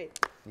 Okay.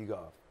 You go.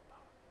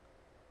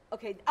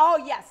 Okay. Oh,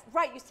 yes.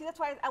 Right. You see, that's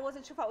why I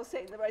wasn't sure if I was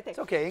saying the right thing. It's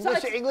okay. So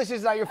English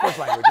is not your first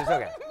language. It's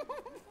okay.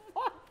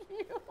 Fuck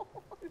you.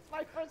 It's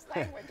my first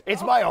language.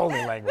 It's my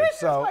only language. This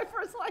so. is my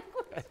first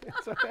language.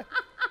 It's okay.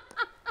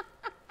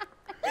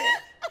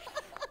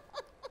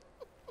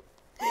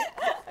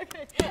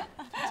 Okay.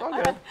 It's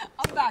all good.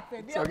 I'm back,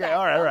 baby. It's okay.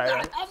 All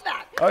right. I'm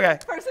back. Okay.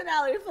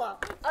 Personality flaw.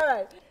 All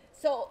right.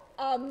 So,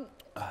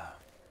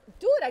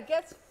 dude, I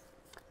guess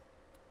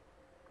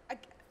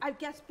I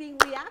guess being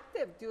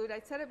reactive, dude. I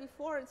said it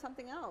before in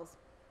something else.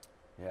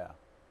 Yeah.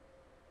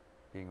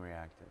 Being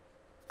reactive.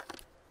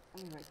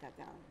 Let me write that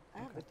down. I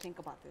have to think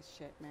about this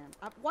shit, man.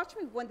 Watch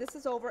me, when this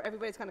is over,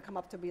 everybody's going to come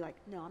up to me like,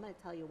 no, I'm going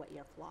to tell you what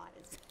your flaw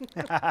is.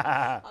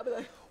 I'll be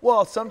like,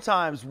 well,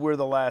 sometimes we're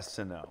the last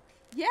to know.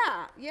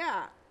 Yeah,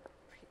 yeah.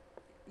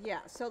 Yeah,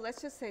 so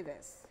let's just say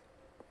this.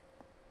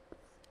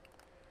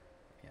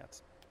 Yeah.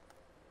 It's,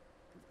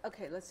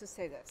 okay, let's just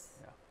say this.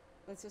 yeah.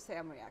 Let's just say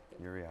I'm reactive.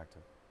 You're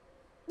reactive.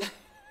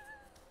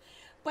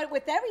 But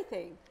with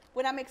everything,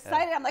 when I'm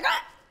excited, I'm like,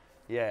 ah!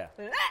 Yeah.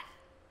 Ah!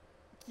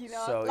 You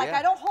know, So, like yeah.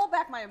 I don't hold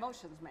back my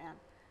emotions, man.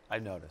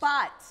 I've noticed.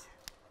 But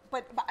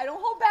I don't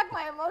hold back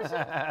my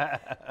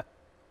emotions.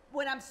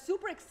 When I'm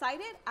super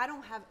excited, I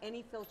don't have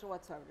any filter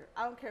whatsoever.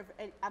 I don't care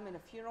if I'm in a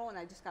funeral and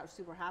I just got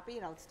super happy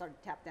and I'll start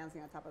tap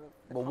dancing on top of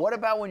the Well, what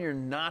about when you're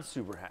not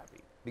super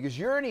happy? Because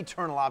you're an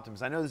eternal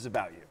optimist. I know this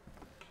about you.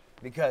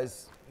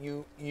 Because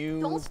you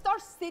Don't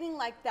start sitting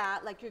like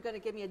that, like you're going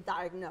to give me a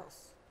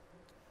diagnose.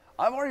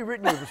 I've already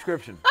written you a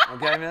prescription.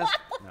 Okay, miss?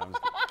 No, I'm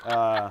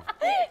just,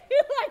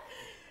 You're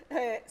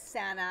like,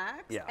 Xanax.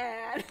 Yeah.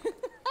 And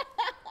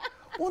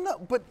well, no,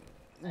 but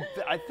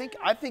I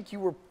think you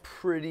were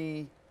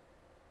pretty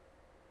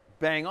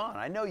bang on.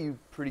 I know you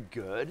pretty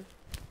good.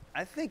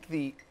 I think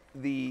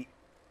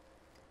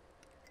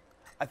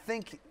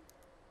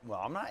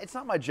well, it's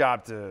not my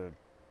job to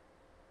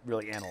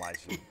really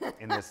analyze you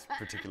in this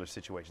particular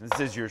situation. This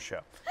is your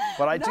show.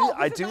 But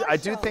I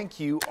do think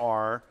you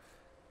are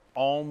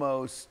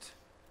almost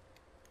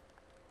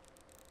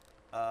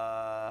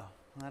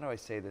how do I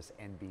say this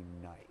and be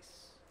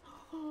nice?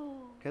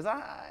 Because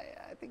I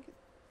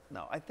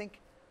think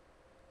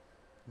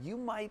you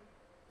might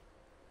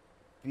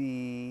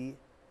be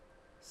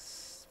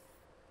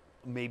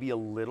maybe a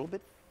little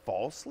bit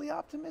falsely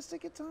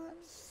optimistic at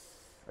times.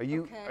 Are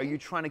you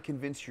trying to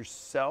convince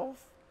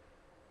yourself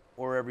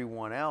or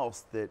everyone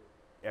else that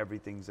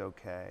everything's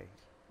okay?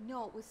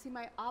 no, well, see,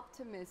 my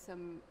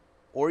optimism,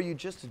 Or are you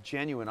just a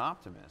genuine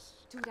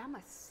optimist? dude, I'm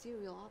a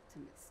serial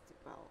optimist,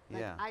 bro.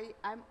 Like, Yeah.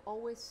 I'm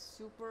always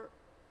super,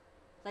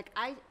 like,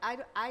 I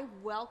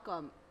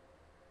welcome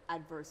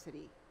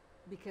adversity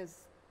because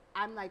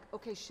I'm like,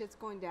 okay, shit's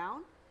going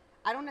down.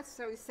 I don't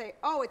necessarily say,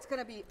 oh, it's going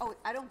to be, oh,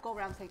 I don't go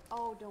around saying,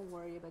 oh, don't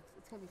worry, but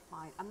it's going to be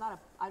fine.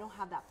 I don't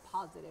have that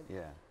positive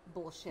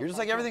bullshit. You're just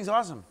like, everything's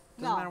awesome.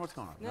 Doesn't No. matter what's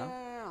going on.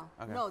 No.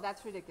 Okay. No,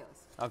 that's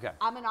ridiculous. Okay.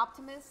 I'm an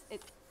optimist.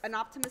 An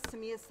optimist to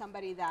me is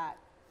somebody that,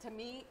 to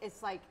me,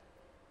 it's like,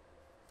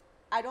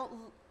 I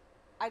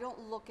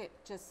don't look at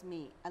just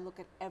me. I look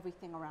at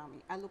everything around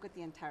me. I look at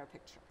the entire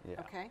picture. Yeah.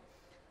 Okay?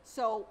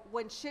 So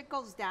when shit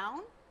goes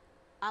down,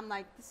 I'm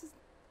like,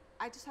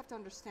 I just have to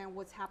understand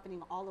what's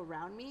happening all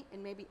around me,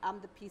 and maybe I'm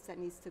the piece that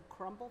needs to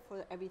crumble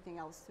for everything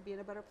else to be in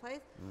a better place,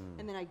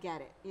 and then I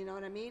get it. You know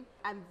what I mean?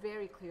 I'm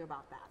very clear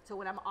about that. So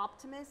when I'm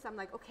optimist, I'm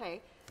like,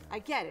 okay, I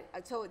get it.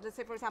 So let's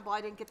say, for example, I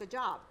didn't get the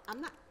job.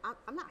 I'm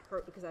not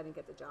hurt because I didn't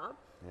get the job.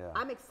 Yeah.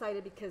 I'm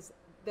excited because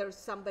there's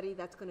somebody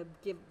that's going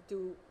to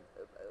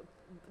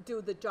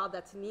do the job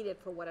that's needed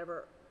for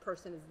whatever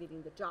person is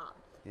needing the job,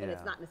 and it's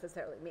Yeah. not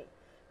necessarily me.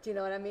 Do you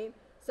know what I mean?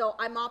 So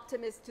I'm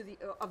optimist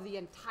of the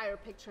entire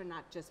picture,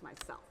 not just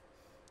myself.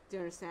 Do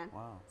you understand?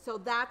 Wow. So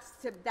that's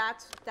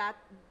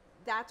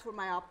where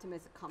my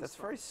optimism comes That's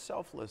from. very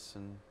selfless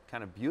and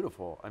kind of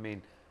beautiful. I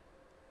mean,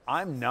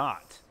 I'm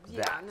not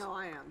Yeah, that. no,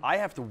 I am. I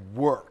have to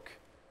work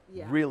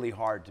Yeah. really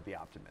hard to be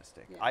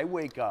optimistic. Yeah. I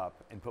wake up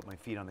and put my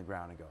feet on the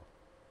ground and go,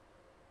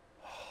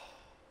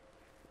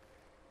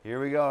 here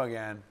we go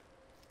again.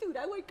 Dude,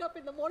 I wake up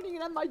in the morning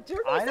and I'm my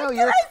journal. I know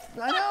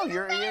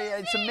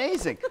it's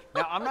amazing.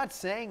 Now, I'm not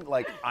saying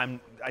like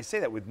I say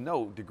that with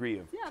no degree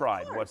of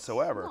pride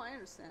whatsoever. No, I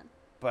understand.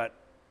 But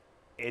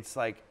it's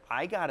like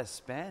I got to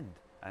spend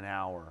an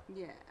hour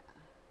Yeah.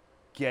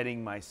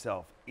 getting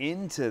myself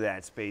into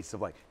that space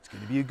of like, it's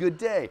going to be a good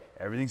day.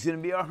 Everything's going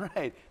to be all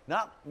right.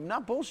 Not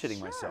bullshitting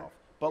Sure. myself,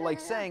 but Yeah, like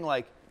yeah. saying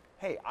like,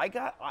 hey,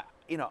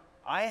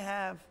 I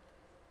have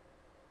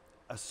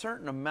a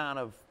certain amount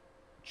of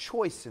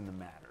choice in the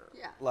matter.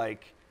 Yeah.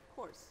 Like, Of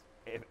course.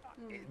 if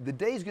the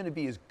day's going to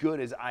be as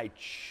good as I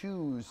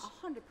choose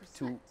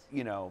 100%.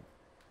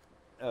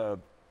 to,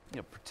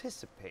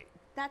 participate.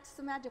 That's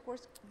the magic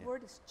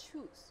word is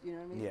choose. You know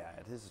what I mean? Yeah,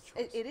 it is a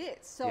choice. It is.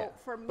 So Yeah.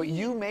 for me. But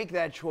you make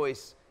that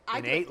choice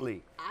I do-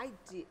 innately. I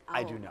do.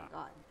 I oh do my not.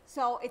 God.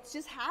 So it's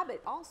just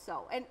habit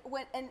also. And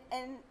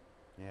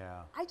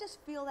Yeah. I just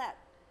feel that,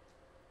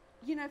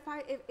 if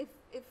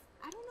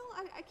I don't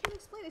know, I can't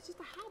explain it. It's just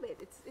a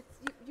habit.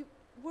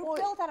 We're Well,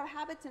 built out of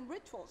habits and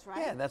rituals, right?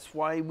 Yeah, that's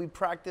why we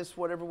practice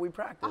whatever we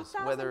practice.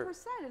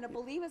 1,000%. And a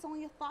belief is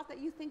only a thought that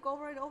you think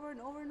over and over and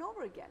over and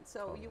over again.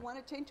 So you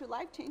want to change your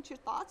life, change your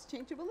thoughts,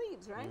 change your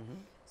beliefs, right?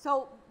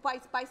 So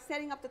by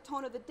setting up the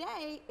tone of the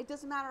day, it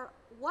doesn't matter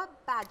what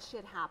bad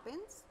shit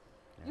happens.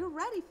 You're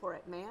ready for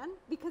it, man,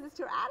 because it's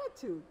your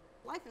attitude.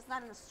 Life is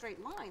not in a straight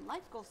line.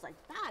 Life goes like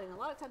that. And a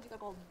lot of times you got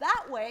to go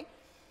that way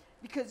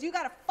because you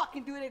got to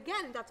fucking do it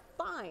again, and that's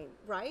fine,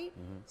 right?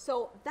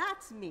 So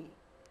that's me.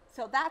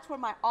 So that's where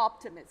my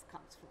optimism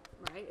comes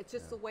from, right? It's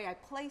just the way I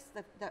place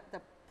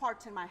the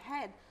parts in my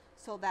head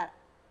so that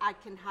I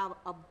can have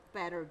a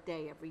better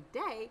day every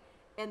day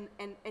and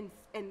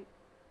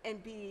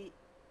be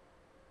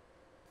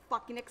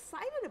fucking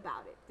excited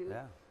about it, dude.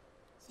 Yeah.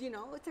 You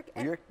know, it's like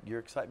Your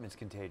excitement's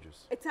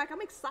contagious. it's like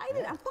I'm excited.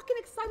 Yeah. I'm fucking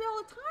excited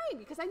all the time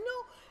because I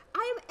know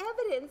I am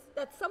evidence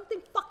that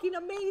something fucking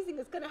amazing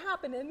is gonna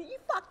happen, and you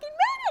fucking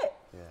made it.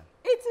 Yeah.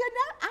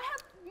 I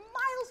have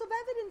miles of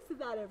evidence of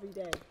that every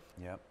day.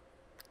 Yep.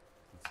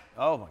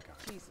 Oh my God.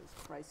 Jesus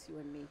Christ, you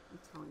and me. I'm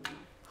telling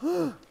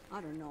you.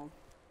 I don't know.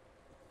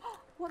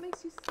 What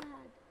makes you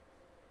sad?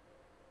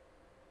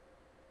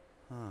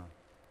 Huh.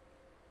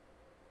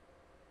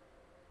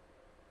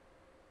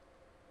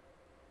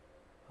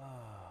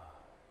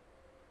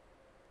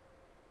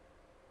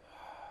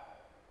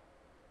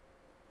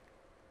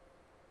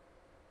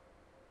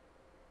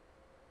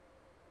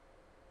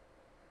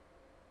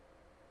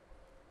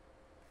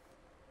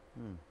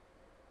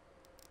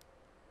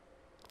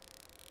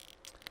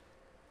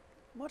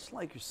 Much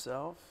like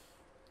yourself,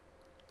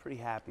 pretty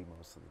happy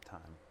most of the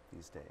time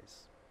these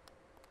days.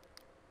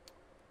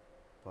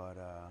 But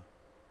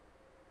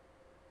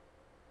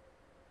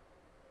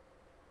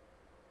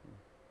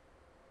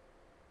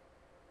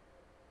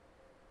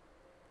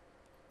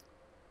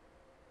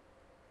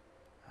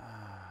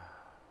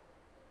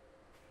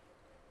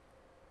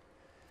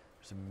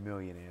there's a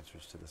million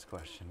answers to this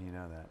question, you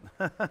know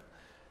that.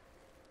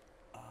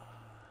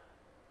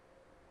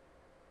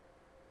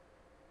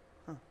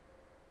 Huh.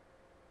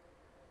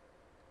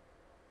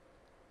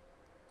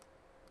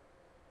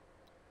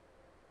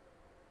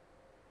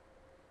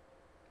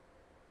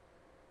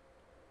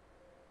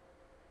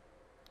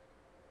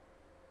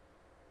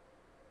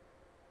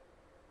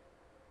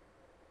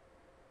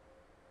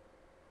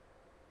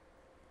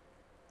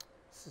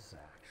 This is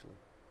actually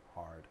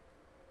hard.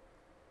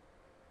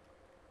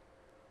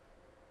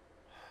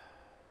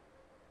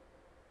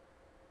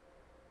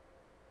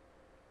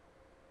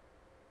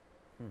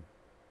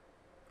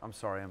 I'm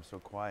sorry I'm so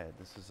quiet.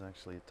 This is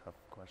actually a tough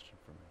question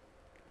for me.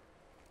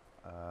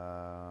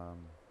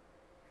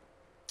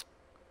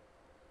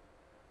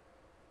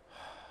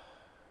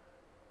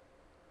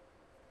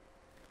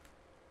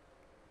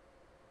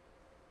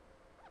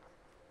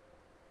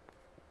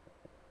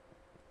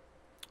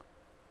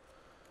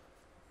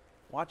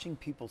 Watching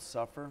people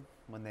suffer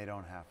when they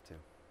don't have to.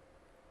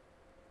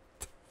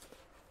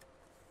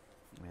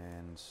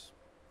 And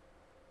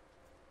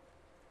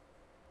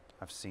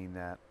I've seen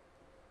that.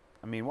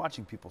 I mean,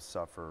 watching people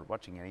suffer,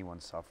 watching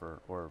anyone suffer,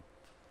 or,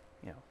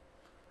 you know,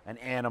 an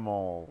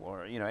animal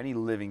or, you know, any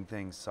living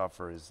thing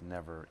suffer is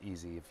never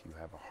easy if you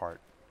have a heart,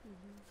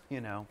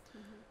 you know.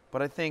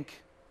 But I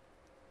think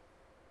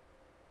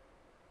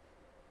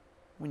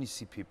when you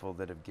see people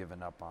that have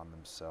given up on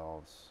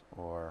themselves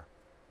or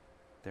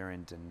they're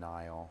in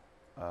denial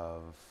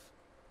of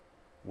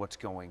what's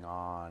going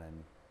on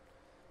and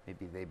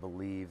maybe they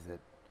believe that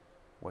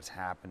what's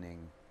happening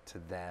to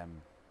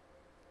them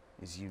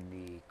is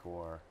unique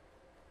or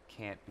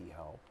can't be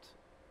helped,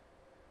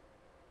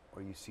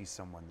 or you see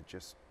someone that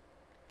just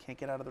can't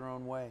get out of their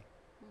own way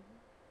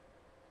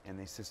and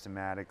they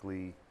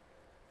systematically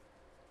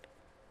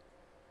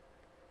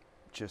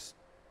just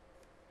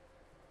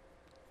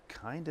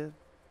kind of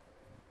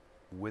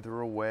wither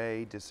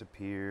away,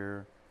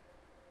 disappear,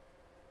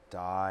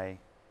 die,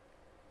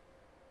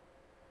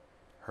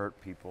 hurt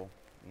people,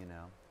 you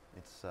know.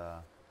 It's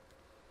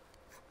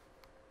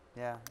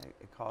yeah,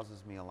 it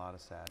causes me a lot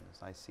of sadness.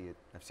 I see it.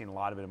 I've seen a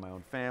lot of it in my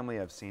own family.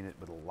 I've seen it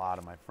with a lot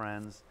of my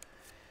friends,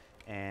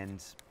 and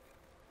it's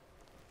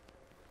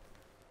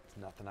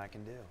nothing I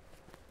can do,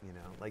 you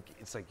know. Like,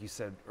 it's like you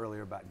said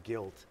earlier about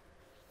guilt.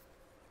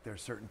 There are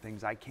certain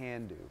things I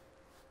can do,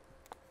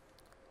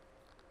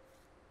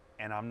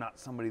 and I'm not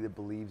somebody that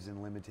believes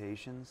in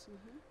limitations,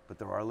 but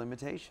there are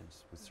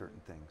limitations with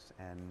certain things.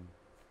 And,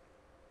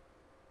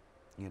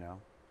 you know,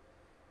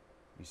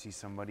 you see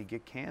somebody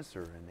get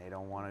cancer and they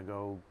don't want to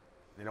go,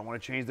 they don't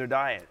want to change their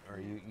diet, or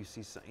you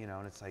see, you know,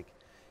 and it's like,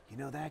 you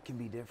know, that can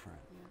be different,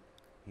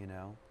 you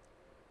know,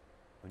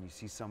 when you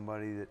see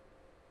somebody that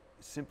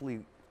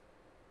simply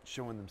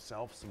showing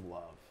themselves some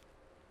love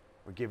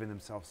or giving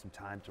themselves some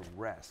time to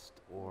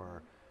rest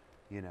or,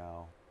 you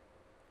know,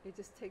 it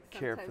just takes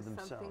care for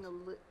sometimes themselves.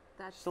 something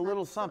that's just a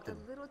little something.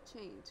 A little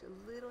change,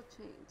 a little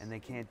change. And they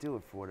can't do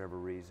it for whatever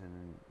reason,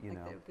 and, you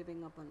know. They're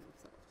giving up on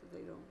themselves, so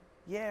they don't.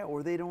 Yeah,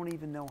 or they don't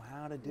even know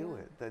how to do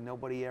it. That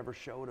nobody ever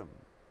showed them.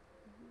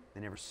 They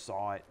never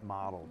saw it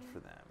modeled for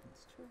them.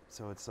 That's true.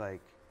 So it's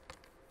like,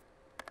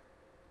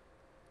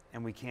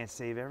 and we can't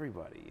save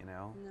everybody, you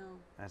know? No.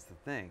 That's the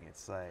thing.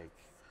 It's like,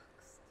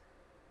 Sucks.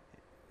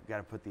 we got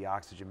to put the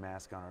oxygen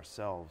mask on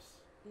ourselves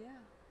Yeah.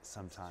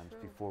 sometimes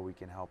true. before we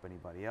can help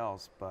anybody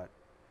else. But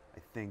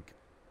I think,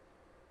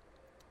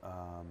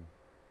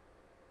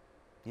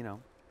 you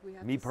know, We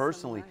have me to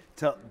personally,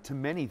 survive. to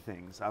many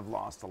things, I've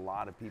lost a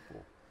lot of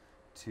people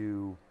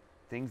to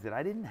things that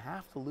I didn't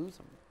have to lose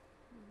them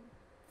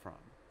from.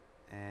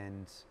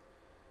 And,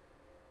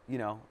 you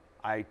know,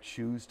 I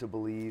choose to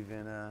believe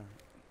in a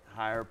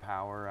higher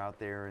power out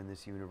there in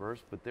this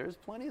universe, but there's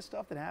plenty of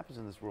stuff that happens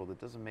in this world that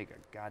doesn't make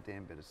a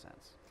goddamn bit of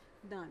sense.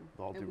 None. With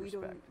all due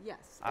respect.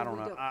 Yes. I don't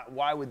know.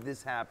 Why would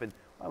this happen?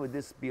 Why would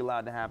this be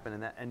allowed to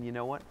happen? And you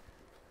know what?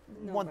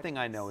 One thing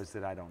I know is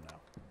that I don't know.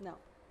 No.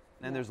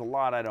 And there's a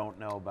lot I don't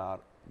know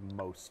about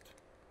most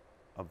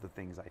of the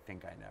things I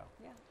think I know.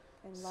 Yeah.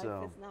 And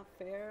life is not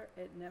fair.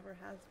 It never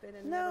has been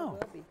and never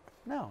will be.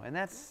 No, and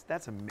that's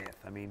a myth.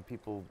 I mean,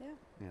 people,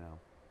 you know,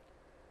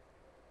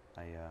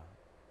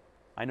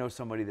 I know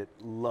somebody that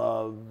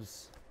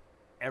loves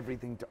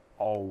everything to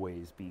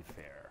always be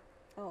fair.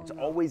 Oh, it's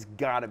always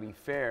got to be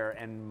fair.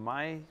 And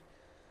my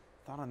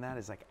thought on that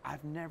is like,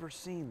 I've never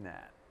seen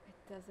that. It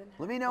doesn't happen.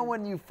 Let me know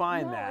when you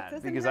find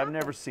that, because I've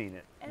never seen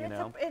it. And you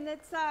know?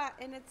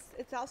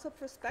 it's also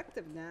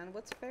perspective, man.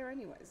 What's fair,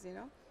 anyways? You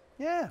know?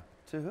 Yeah.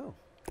 To who?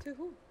 To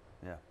who?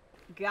 Yeah.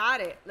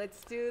 Got it.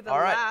 Let's do the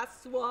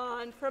last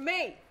one for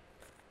me.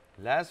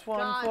 Last one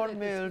for God,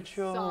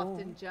 Milcho.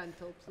 Soft and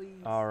gentle,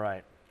 please. All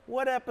right.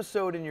 What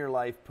episode in your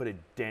life put a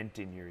dent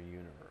in your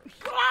universe?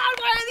 God,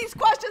 why are these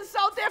questions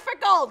so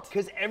difficult?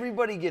 Because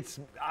everybody gets,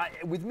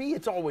 with me,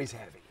 it's always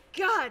heavy.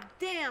 God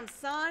damn,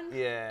 son.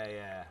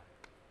 Yeah.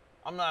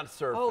 I'm not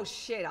surfing. Oh,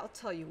 shit. I'll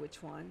tell you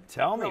which one.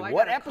 Tell me,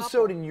 what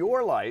episode in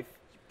your life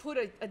put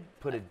a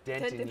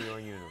dent in your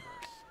universe?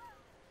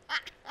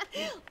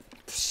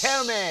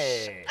 Tell me.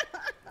 I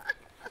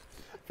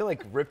feel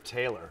like Rip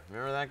Taylor.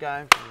 Remember that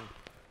guy from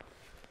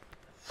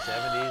the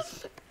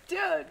 70s?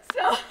 Dude,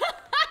 so...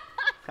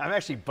 I'm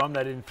actually bummed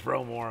I didn't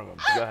throw more of them.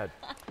 Go ahead.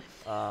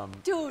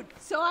 Dude,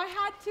 so I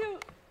had to...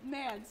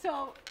 Man,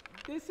 so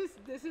this is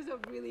a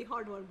really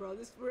hard one, bro.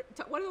 This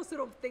one of those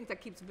little things that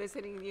keeps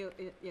visiting you,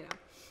 you know.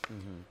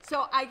 Mm-hmm.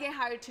 So I get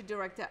hired to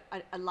direct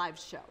a live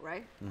show,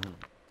 right? Mm-hmm.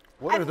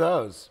 What are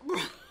those?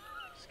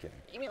 Just kidding.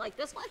 You mean like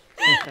this one?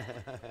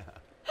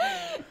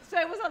 So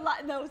it was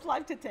it was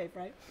live to tape,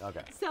 right?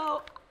 Okay.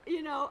 So,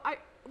 you know,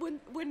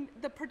 when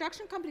the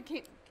production company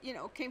came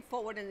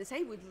forward and they say,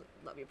 hey, we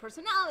love your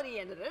personality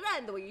and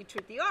and the way you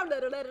treat the art,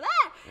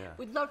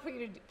 we'd love for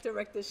you to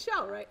direct this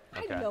show, right?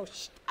 Okay. I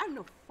have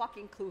no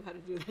fucking clue how to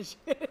do this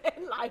shit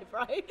in life,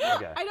 right?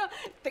 Okay. I know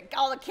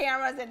all the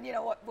cameras and you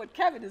know what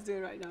Kevin is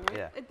doing right now, right?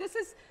 Yeah. And this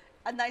is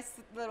a nice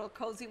little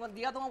cozy one.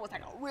 The other one was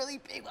like a really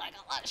big, like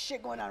a lot of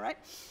shit going on, right?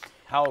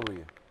 How old were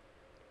you?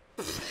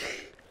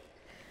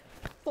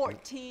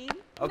 14.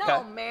 Okay.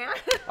 No, man.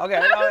 Okay.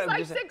 That was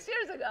like 6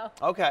 years ago.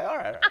 Okay, all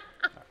right.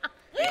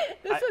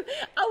 I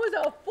was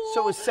a full.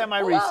 So it was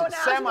semi-recent.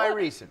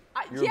 Semi-recent.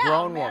 You're a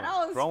grown woman.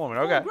 I was grown woman.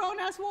 Okay.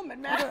 Grown-ass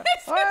woman, man. Okay.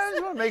 All right, I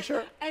just want to make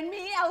sure. And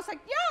me, I was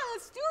like, yeah,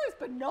 let's do this,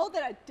 but know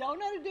that I don't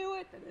know how to do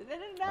it. And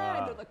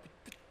they're like,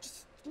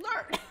 just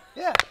learn.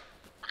 Yeah.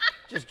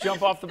 Just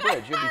jump off the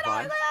bridge. You'll be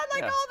fine.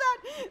 Like all that.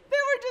 They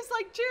were just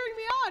like cheering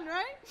me on,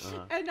 right?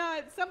 Uh-huh. And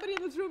somebody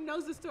in this room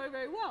knows the story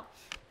very well.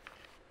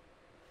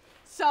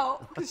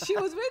 So, because she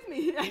was with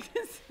me.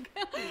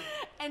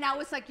 And I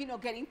was like, you know,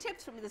 getting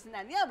tips from this and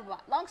that and the other.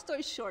 But long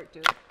story short,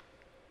 dude.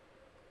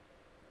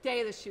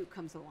 Day of the shoot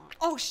comes along.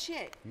 Oh,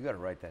 shit. You got to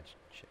write that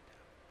shit down.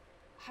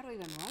 How do I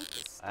even write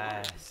this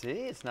story?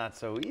 See, it's not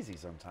so easy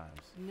sometimes.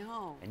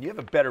 No. And you have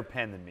a better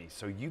pen than me,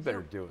 so you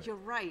better do it. You're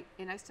right.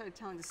 And I started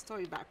telling the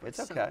story backwards.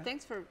 It's okay. So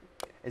thanks for...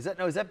 Is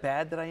that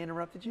bad that I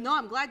interrupted you? No,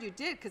 I'm glad you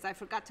did, because I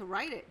forgot to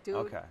write it, dude.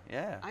 Okay,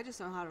 yeah. I just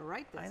know how to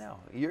write this. I know.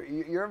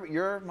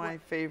 You're my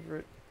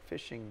favorite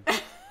fishing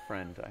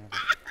friend.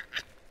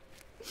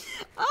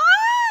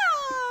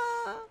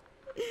 Ah!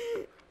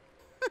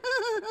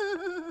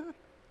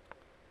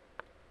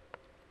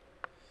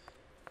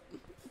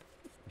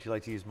 Would you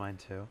like to use mine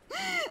too?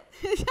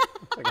 It's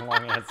like a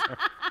long answer.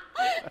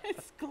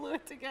 Let's glue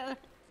it together.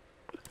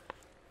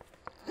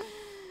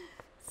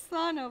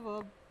 Son of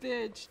a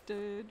bitch,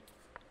 dude.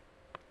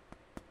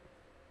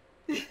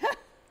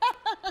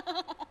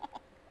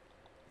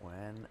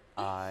 When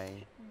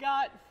I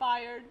got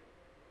fired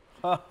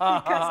because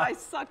I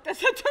sucked as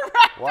a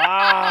director.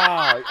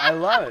 Wow, I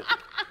love it.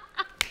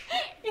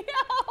 Yo,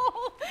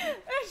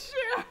 that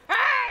shit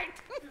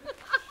hurt.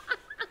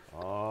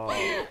 Oh.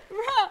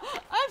 Bro,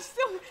 I'm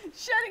still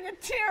shedding a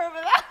tear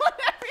over that one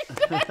every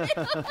day.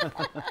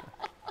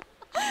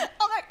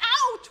 I'm like,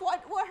 ouch,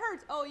 what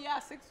hurts? Oh yeah,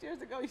 6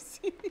 years ago, you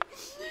see.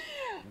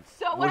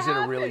 So what Was it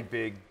happened? a really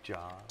big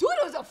job? Dude,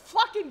 it was a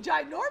fucking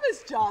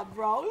ginormous job,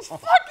 bro. It was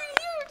fucking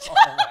huge.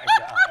 Oh my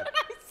God.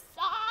 I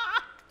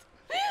sucked.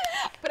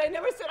 But I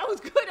never said I was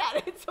good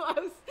at it, so I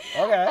was.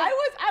 Okay.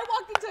 I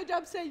walked into a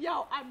job saying,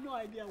 yo, I have no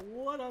idea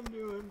what I'm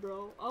doing,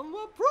 bro. I'm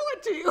gonna prove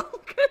it to you,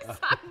 because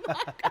I'm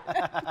not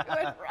gonna do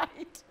it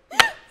right.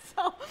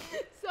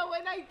 So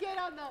when I get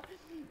on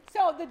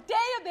the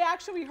day of the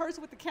actual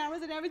rehearsal with the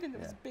cameras and everything,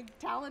 there was big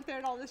talent there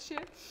and all this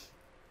shit.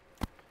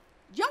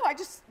 Yo, I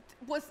just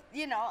was,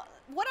 you know,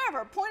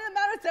 whatever. Point of the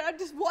matter is that I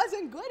just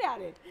wasn't good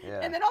at it. Yeah.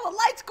 And then all the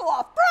lights go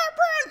off. Burr,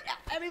 burr.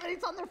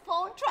 Everybody's on their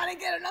phone trying to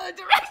get another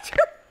director.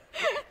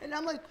 And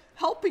I'm like,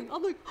 helping.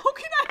 I'm like, how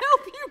can I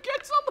help you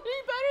get somebody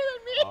better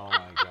than me? Oh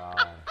my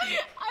God.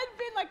 I'd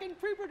been like in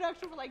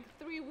pre-production for like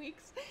 3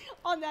 weeks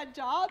on that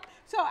job.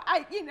 So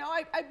I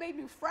made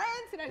new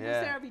friends and I was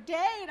there every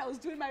day and I was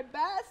doing my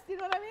best, you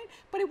know what I mean?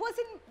 But it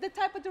wasn't the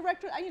type of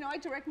director, I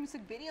direct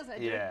music videos and I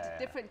direct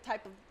different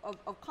type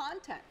of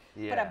content.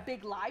 But a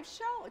big live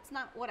show, it's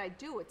not what I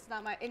do. It's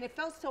not and it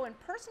felt so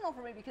impersonal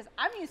for me because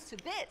I'm used to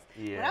this.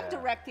 When I'm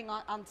directing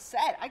on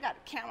set, I got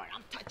a camera and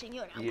I'm touching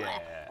you and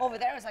I'm over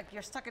there. It's like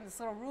you're stuck in this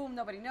little room,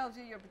 nobody knows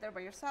you, you're there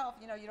by yourself.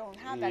 You don't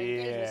have that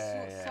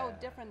engagement. It's so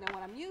different than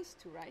what I'm used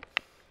to, right?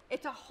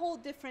 It's a whole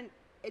different.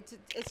 It's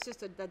just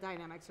the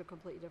dynamics are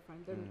completely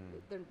different.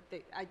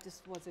 I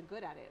just wasn't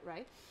good at it,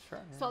 right? Sure.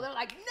 So they're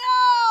like,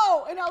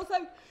 no, and I was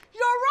like,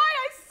 you're right,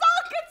 I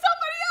suck. Get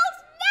somebody else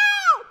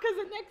now, because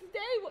the next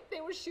day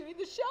they were shooting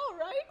the show,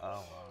 right? Oh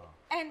wow.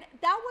 And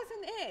that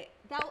wasn't it.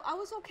 I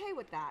was okay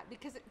with that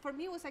because for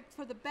me it was like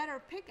for the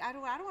better pick. I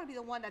don't want to be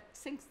the one that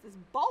sinks this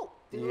boat,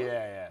 dude.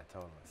 Yeah,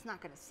 totally. It's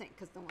not gonna sink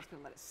because no one's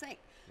gonna let it sink.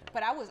 Yeah.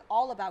 But I was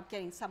all about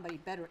getting somebody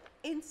better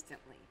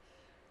instantly.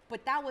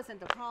 But that wasn't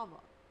the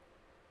problem.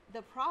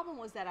 The problem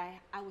was that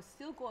I was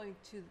still going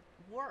to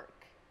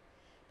work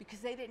because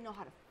they didn't know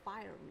how to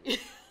fire me.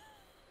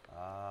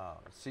 Oh,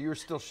 so you were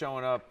still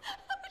showing up?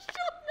 I was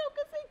showing up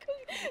because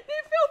they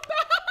felt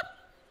bad.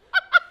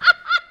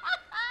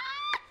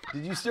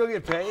 Did you still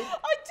get paid?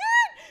 I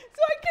did.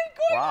 So I kept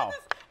going on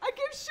this. I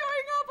kept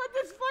showing up at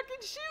this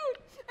fucking shoot.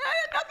 And I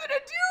had nothing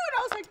to do. And I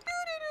was like,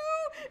 doo-doo-doo.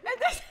 And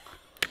this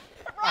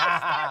rock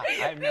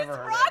star. I've never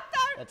heard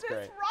that. That's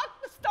great. This rock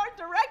star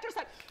director's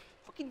like,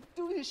 fucking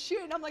doing his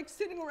shit. And I'm like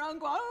sitting around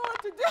going, I don't know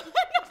what to do. I have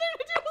nothing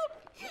to do.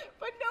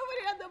 But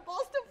nobody had the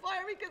balls to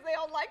fire me because they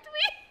all liked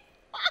me.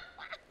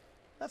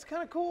 That's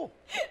kind of cool.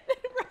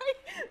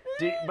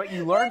 Right? But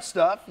you learned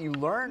stuff. You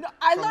learned. No,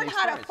 I learned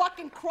how to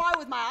fucking cry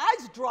with my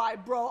eyes dry,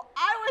 bro.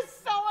 I was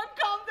so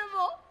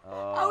uncomfortable.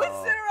 Oh. I would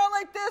sit around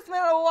like this,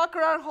 man. I would walk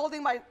around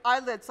holding my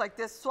eyelids like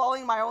this,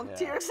 swallowing my own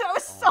tears. I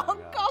was so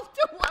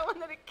uncomfortable. I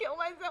wanted to kill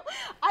myself.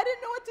 I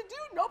didn't know what to do.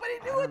 Nobody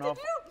knew what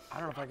to do. I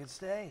don't know if I could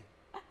stay.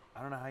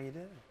 I don't know how you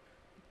did it.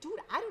 Dude,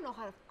 I don't know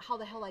how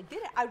the hell I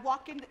did it. I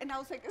walk in and I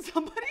was like, is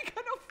somebody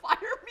gonna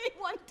fire me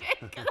one day?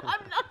 Because I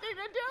have nothing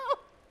to do.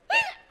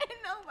 And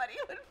nobody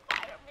would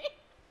fire me.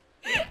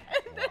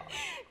 And then,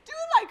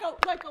 dude,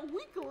 like a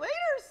week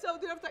later or so,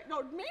 dude, I was like,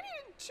 no, maybe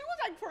she was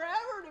like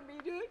forever to me,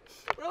 dude.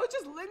 But I was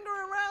just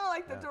lingering around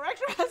like the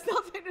director has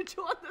nothing to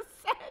do on the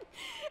set.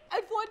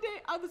 And one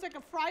day, I was like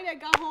a Friday, I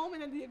got home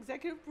and then the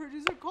executive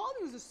producer called.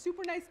 He was a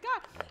super nice guy.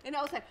 And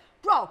I was like,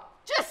 bro,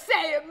 just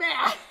say it,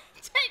 man.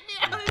 Take me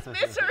out of this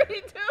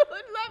misery, dude.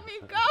 Let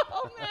me go,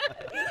 man.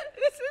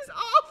 This is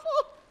awful.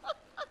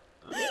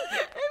 Let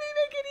me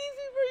make it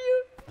easy for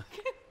you.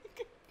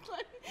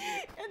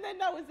 And then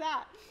that was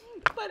that.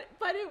 But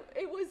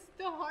it was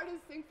the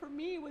hardest thing for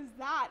me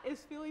is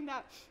feeling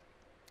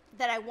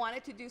that I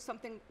wanted to do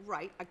something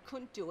right. I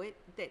couldn't do it.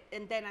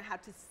 And then I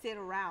had to sit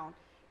around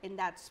in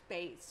that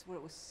space where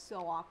it was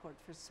so awkward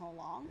for so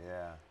long.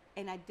 Yeah.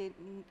 And I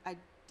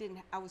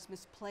was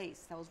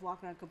misplaced. I was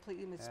walking around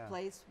completely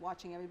misplaced,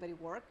 watching everybody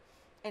work.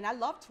 And I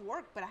loved to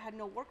work, but I had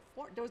no work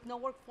there was no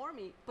work for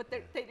me. But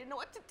they didn't know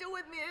what to do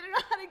with me. They didn't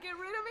know how to get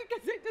rid of me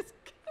because they just,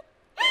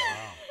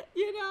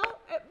 you know.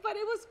 But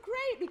it was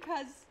great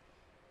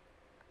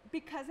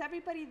because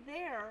everybody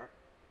there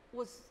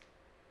was,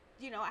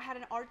 you know, I had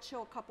an art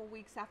show a couple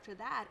weeks after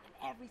that,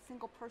 and every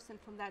single person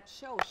from that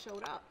show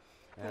showed up.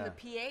 From the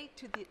PA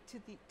to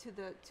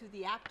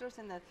the actors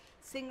and the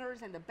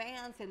singers and the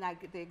bands and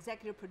the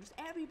executive producer,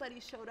 everybody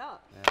showed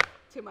up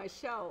to my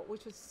show,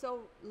 which was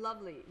so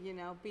lovely, you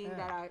know, being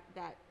that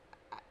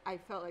I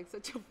felt like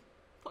such a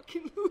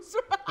fucking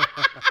loser. But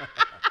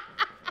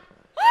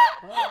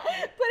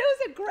it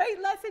was a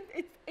great lesson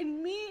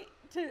in me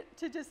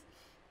to just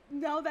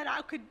know that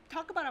I could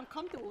talk about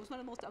uncomfortable. It was one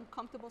of the most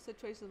uncomfortable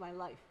situations of my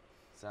life.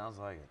 Sounds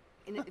like it.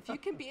 And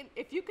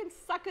if you can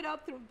suck it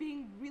up through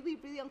being really,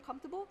 really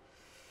uncomfortable,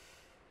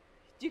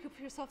 you can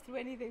put yourself through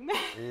anything, man.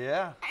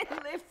 Yeah.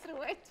 And live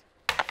through it.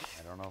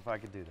 I don't know if I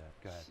could do that.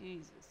 Go ahead.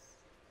 Jesus.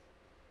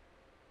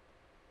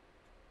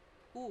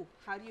 Ooh,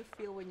 how do you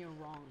feel when you're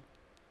wrong?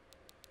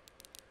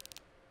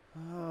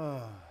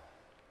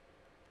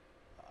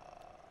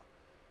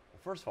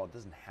 First of all, it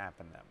doesn't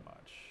happen that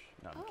much.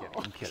 No,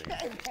 I'm kidding.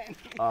 I'm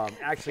kidding.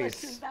 Actually,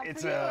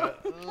 it's a.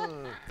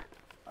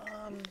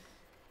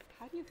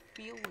 How do you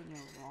feel when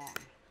you're wrong?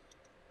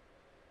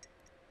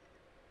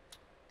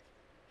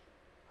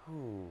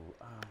 Oh,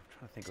 I'm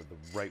trying to think of the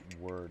right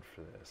word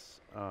for this.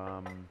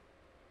 Are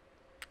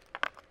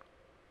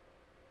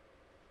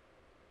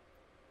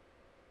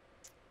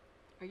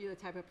you the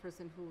type of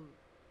person who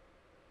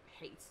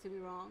hates to be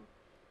wrong?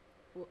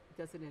 Or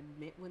doesn't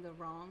admit when they're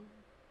wrong?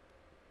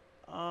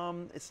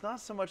 It's not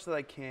so much that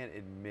I can't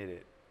admit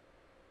it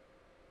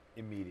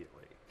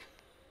immediately.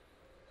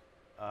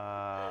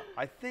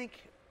 I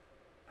think.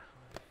 How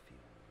am I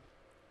feeling?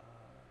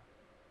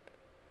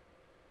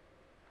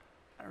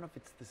 I don't know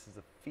if this is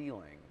a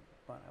feeling,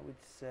 but I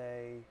would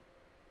say.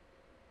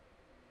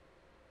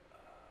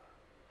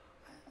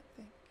 I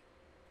think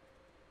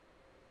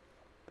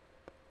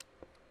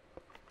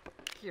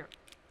Here.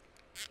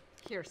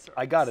 Here, sir.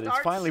 I got it. Start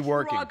it's finally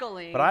working.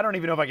 struggling. But I don't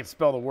even know if I can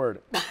spell the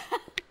word.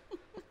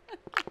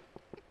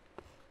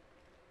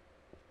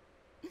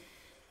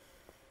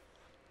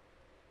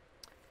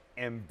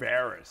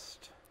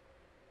 Embarrassed.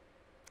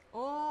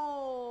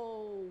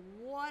 Oh,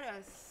 what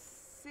a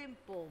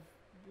simple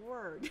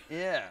word.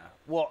 Yeah.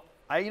 Well,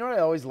 you know what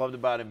I always loved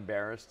about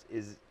embarrassed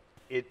is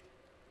it.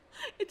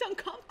 It's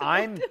uncomfortable.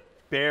 I'm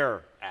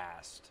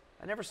bare-assed.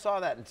 I never saw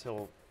that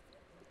until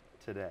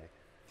today.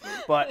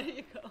 But There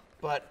you go.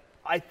 but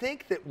I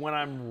think that when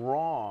I'm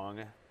wrong,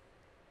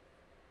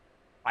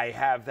 I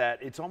have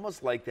that. It's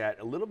almost like that.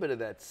 A little bit of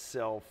that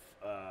self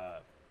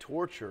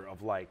torture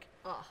of like,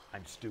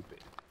 I'm stupid.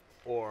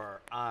 Or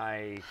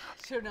I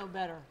should know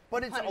better.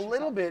 But it's Punish a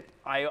little yourself. bit.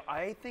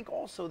 I think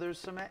also there's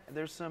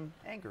some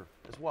anger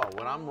as well.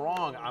 When I'm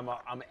wrong,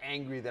 I'm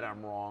angry that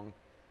I'm wrong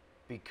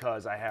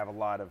because I have a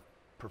lot of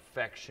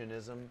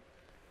perfectionism.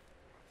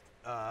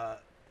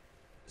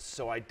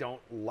 So I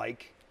don't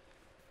like.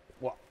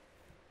 Well,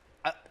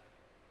 I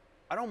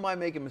don't mind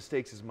making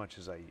mistakes as much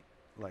as I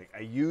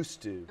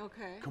used to.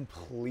 Okay.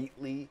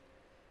 Completely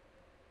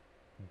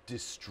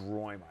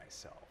destroy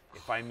myself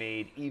if I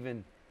made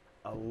even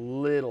a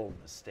little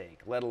mistake,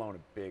 let alone a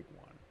big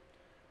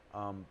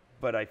one.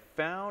 But I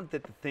found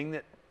that the thing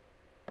that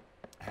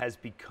has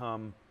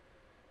become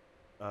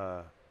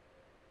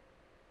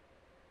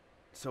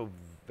so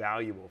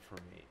valuable for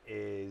me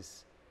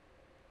is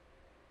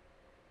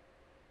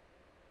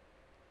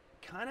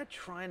kind of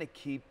trying to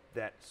keep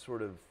that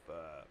sort of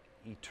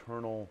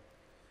eternal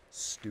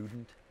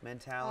student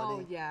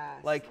mentality. Oh,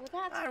 yes. Like,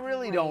 Well, that's I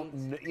really great.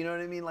 don't, you know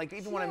what I mean? Like,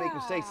 even when I make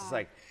mistakes, it's Yeah.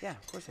 like, yeah,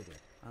 of course I did.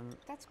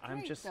 That's I'm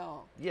great, just,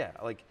 though. yeah,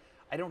 like,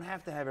 I don't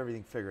have to have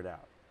everything figured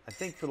out. I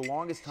think for the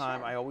longest time,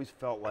 Sure. I always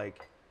felt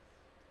like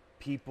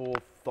people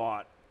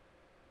thought,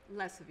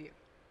 Less of you.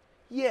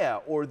 yeah,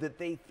 or that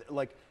they,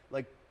 like,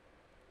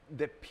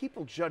 that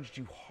people judged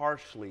you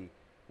harshly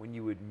when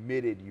you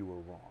admitted you were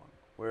wrong.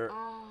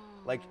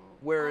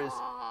 Whereas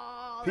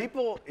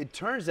people, it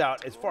turns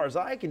out, as far as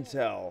I can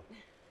tell,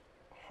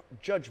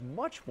 judge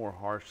much more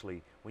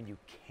harshly when you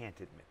can't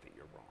admit that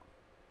you're wrong.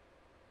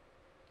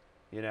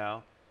 You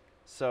know?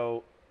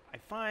 So I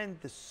find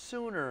the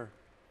sooner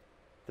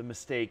the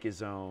mistake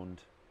is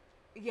owned,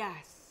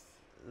 Yes.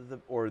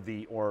 or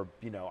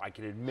you know, I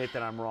can admit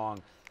that I'm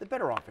wrong, the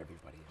better off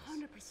everybody is.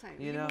 100%.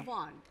 You You know? move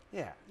on.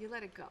 Yeah. You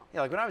let it go.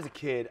 Yeah, like when I was a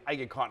kid, I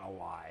get caught in a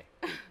lie.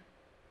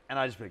 And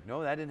I'd just be like,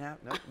 no, that didn't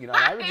happen. No. You know,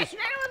 and I would just,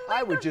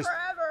 I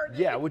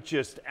would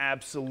just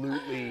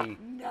absolutely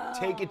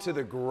take it to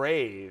the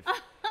grave.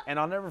 And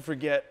I'll never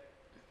forget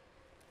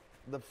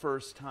the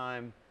first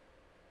time,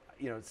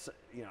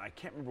 I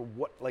can't remember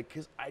what, like,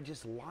 because I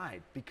just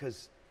lied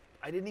because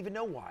I didn't even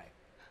know why.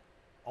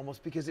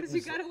 Almost because it was.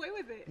 You got away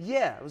with it.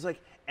 Yeah, it was like,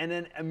 and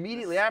then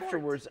immediately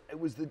afterwards, it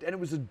was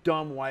a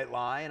dumb white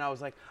lie, and I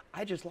was like,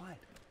 I just lied.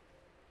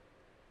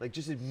 Like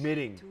just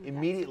admitting Dude,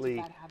 immediately,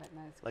 that's such a bad habit,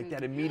 man. It's like that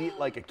crazy. immediate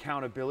like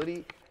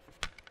accountability,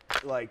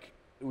 like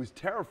it was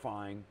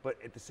terrifying, but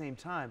at the same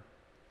time,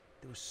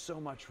 there was so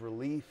much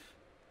relief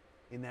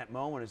in that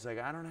moment. It's like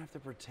I don't have to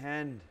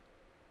pretend.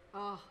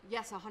 Oh,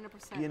 yes,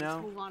 100%. You know?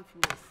 Let's move on from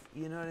this.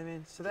 You know what I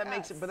mean? So that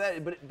makes it.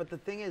 But the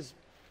thing is,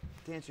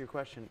 to answer your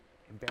question,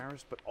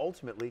 embarrassed, but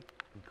ultimately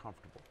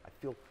uncomfortable. I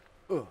feel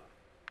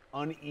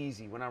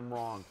uneasy when I'm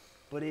wrong,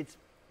 but it's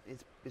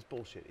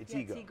bullshit. It's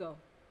ego. It's ego.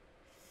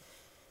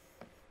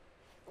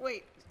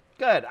 Wait.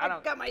 Good. I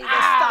got my ego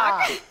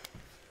stuck.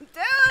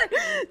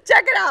 Dude,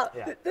 check it out.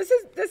 Yeah. This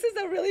is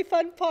a really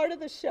fun part of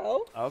the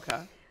show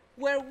Okay.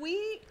 where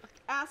we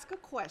ask a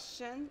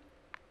question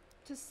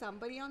to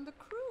somebody on the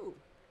crew.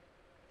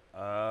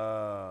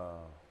 Oh.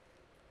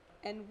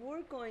 And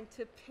we're going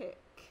to pick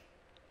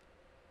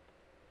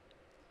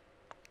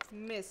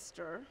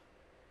Mr.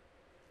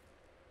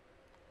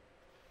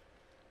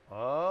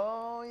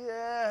 Oh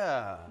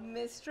yeah.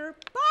 Mr.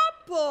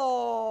 Papo.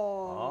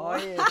 Oh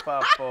yeah,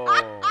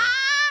 Papo.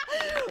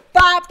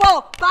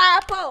 Papo,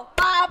 Papo,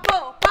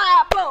 Papo,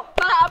 Papo,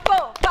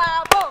 Papo,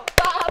 Papo,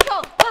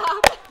 Papo,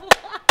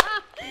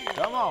 Papo.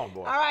 Come on,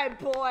 boy. All right,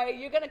 boy,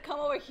 you're gonna come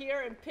over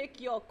here and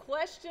pick your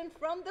question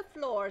from the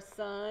floor,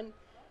 son.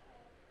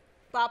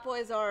 Papo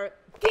is our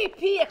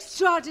DP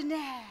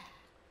extraordinaire.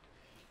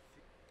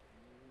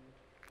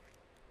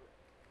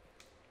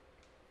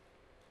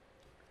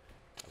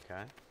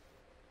 Okay.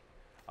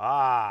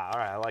 All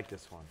right. I like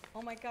this one.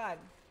 Oh my God.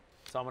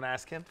 So I'm gonna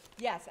ask him.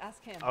 Yes,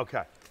 ask him.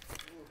 Okay.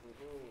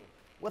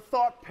 What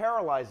thought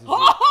paralyzes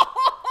you?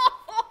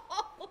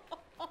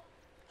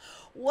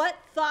 What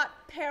thought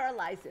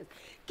paralyzes?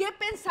 ¿Qué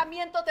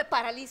pensamiento te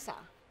paraliza?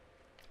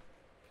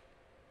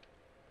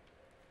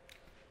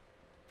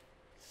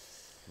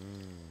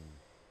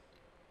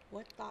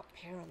 What thought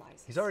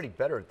paralyzes? He's already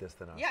better at this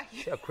than us. Yeah.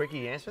 See how quick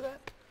he answered that?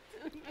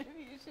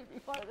 Maybe you should be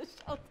part of the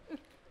show.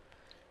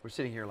 We're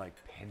sitting here like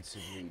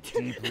pensively,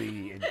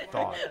 deeply in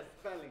thought.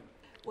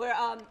 Where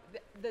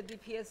the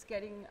DP is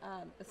getting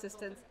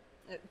assistance,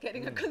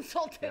 getting a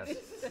consultant.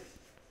 Yes.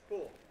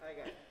 Cool. I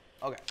got it.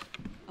 Okay.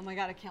 Oh my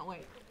God, I can't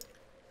wait.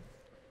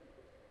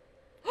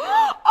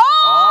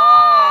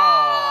 Oh!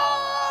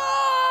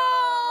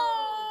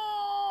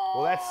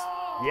 Well, that's,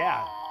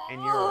 yeah.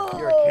 And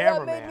you're a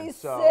cameraman, that made me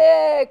so.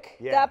 sick.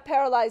 Yeah. That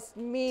paralyzed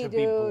me, To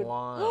dude. be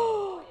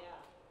blind.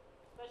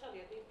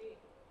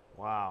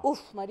 Wow.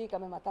 Uf, marica,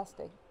 me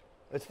mataste.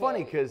 It's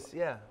funny because,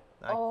 yeah.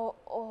 Oh.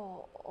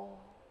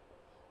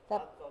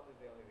 That,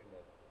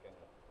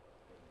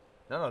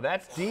 No,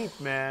 that's deep,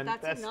 man.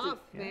 that's enough,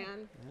 deep.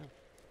 man.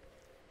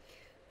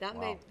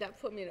 Yeah. That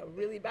put me in a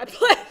really bad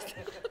place.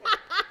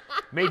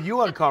 Made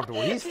you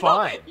uncomfortable. He's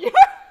fine. Your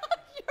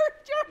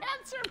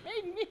answer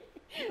made me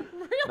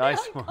really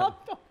Nice one.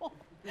 uncomfortable.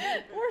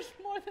 Worse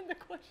more than the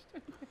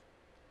question.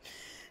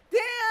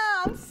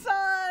 Damn,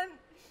 son.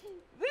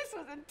 This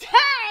was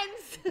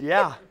intense.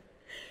 Yeah.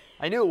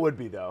 I knew it would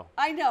be, though.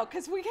 I know,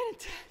 because we get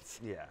intense.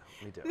 Yeah,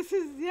 we do. This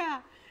is,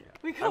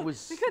 we go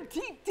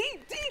deep.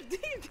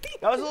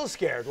 I was a little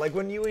scared. Like,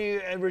 when you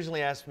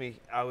originally asked me,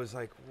 I was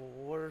like, well,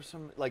 what are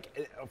some,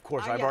 like, of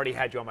course, I've already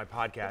had you on my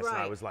podcast, and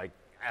I was, like,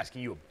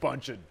 asking you a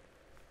bunch of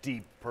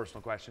deep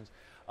personal questions.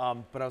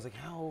 But I was like,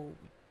 how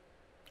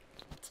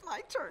It's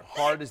my turn.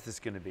 hard is this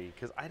going to be?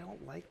 Because I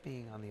don't like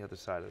being on the other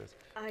side of this.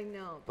 I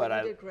know, but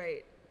you did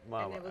great.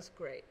 Well, and it was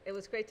great. It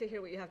was great to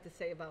hear what you have to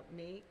say about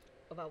me,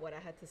 about what I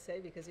had to say,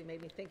 because you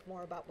made me think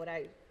more about what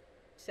I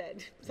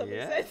said.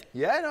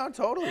 Yeah, no,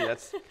 totally.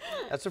 That's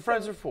what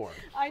friends are for.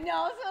 I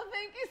know, so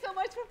thank you so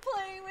much for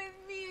playing with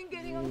me and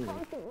getting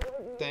uncomfortable.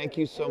 Thank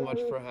you so much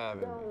for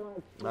having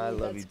me. I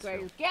love you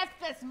too. Get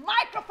this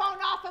microphone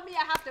off of me.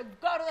 I have to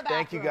go to the bathroom.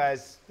 Thank you,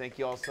 guys. Thank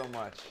you all so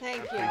much.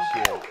 Thank you.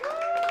 Appreciate it.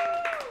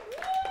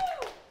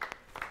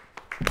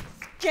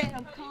 Get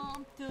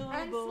uncomfortable.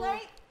 And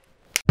Slate,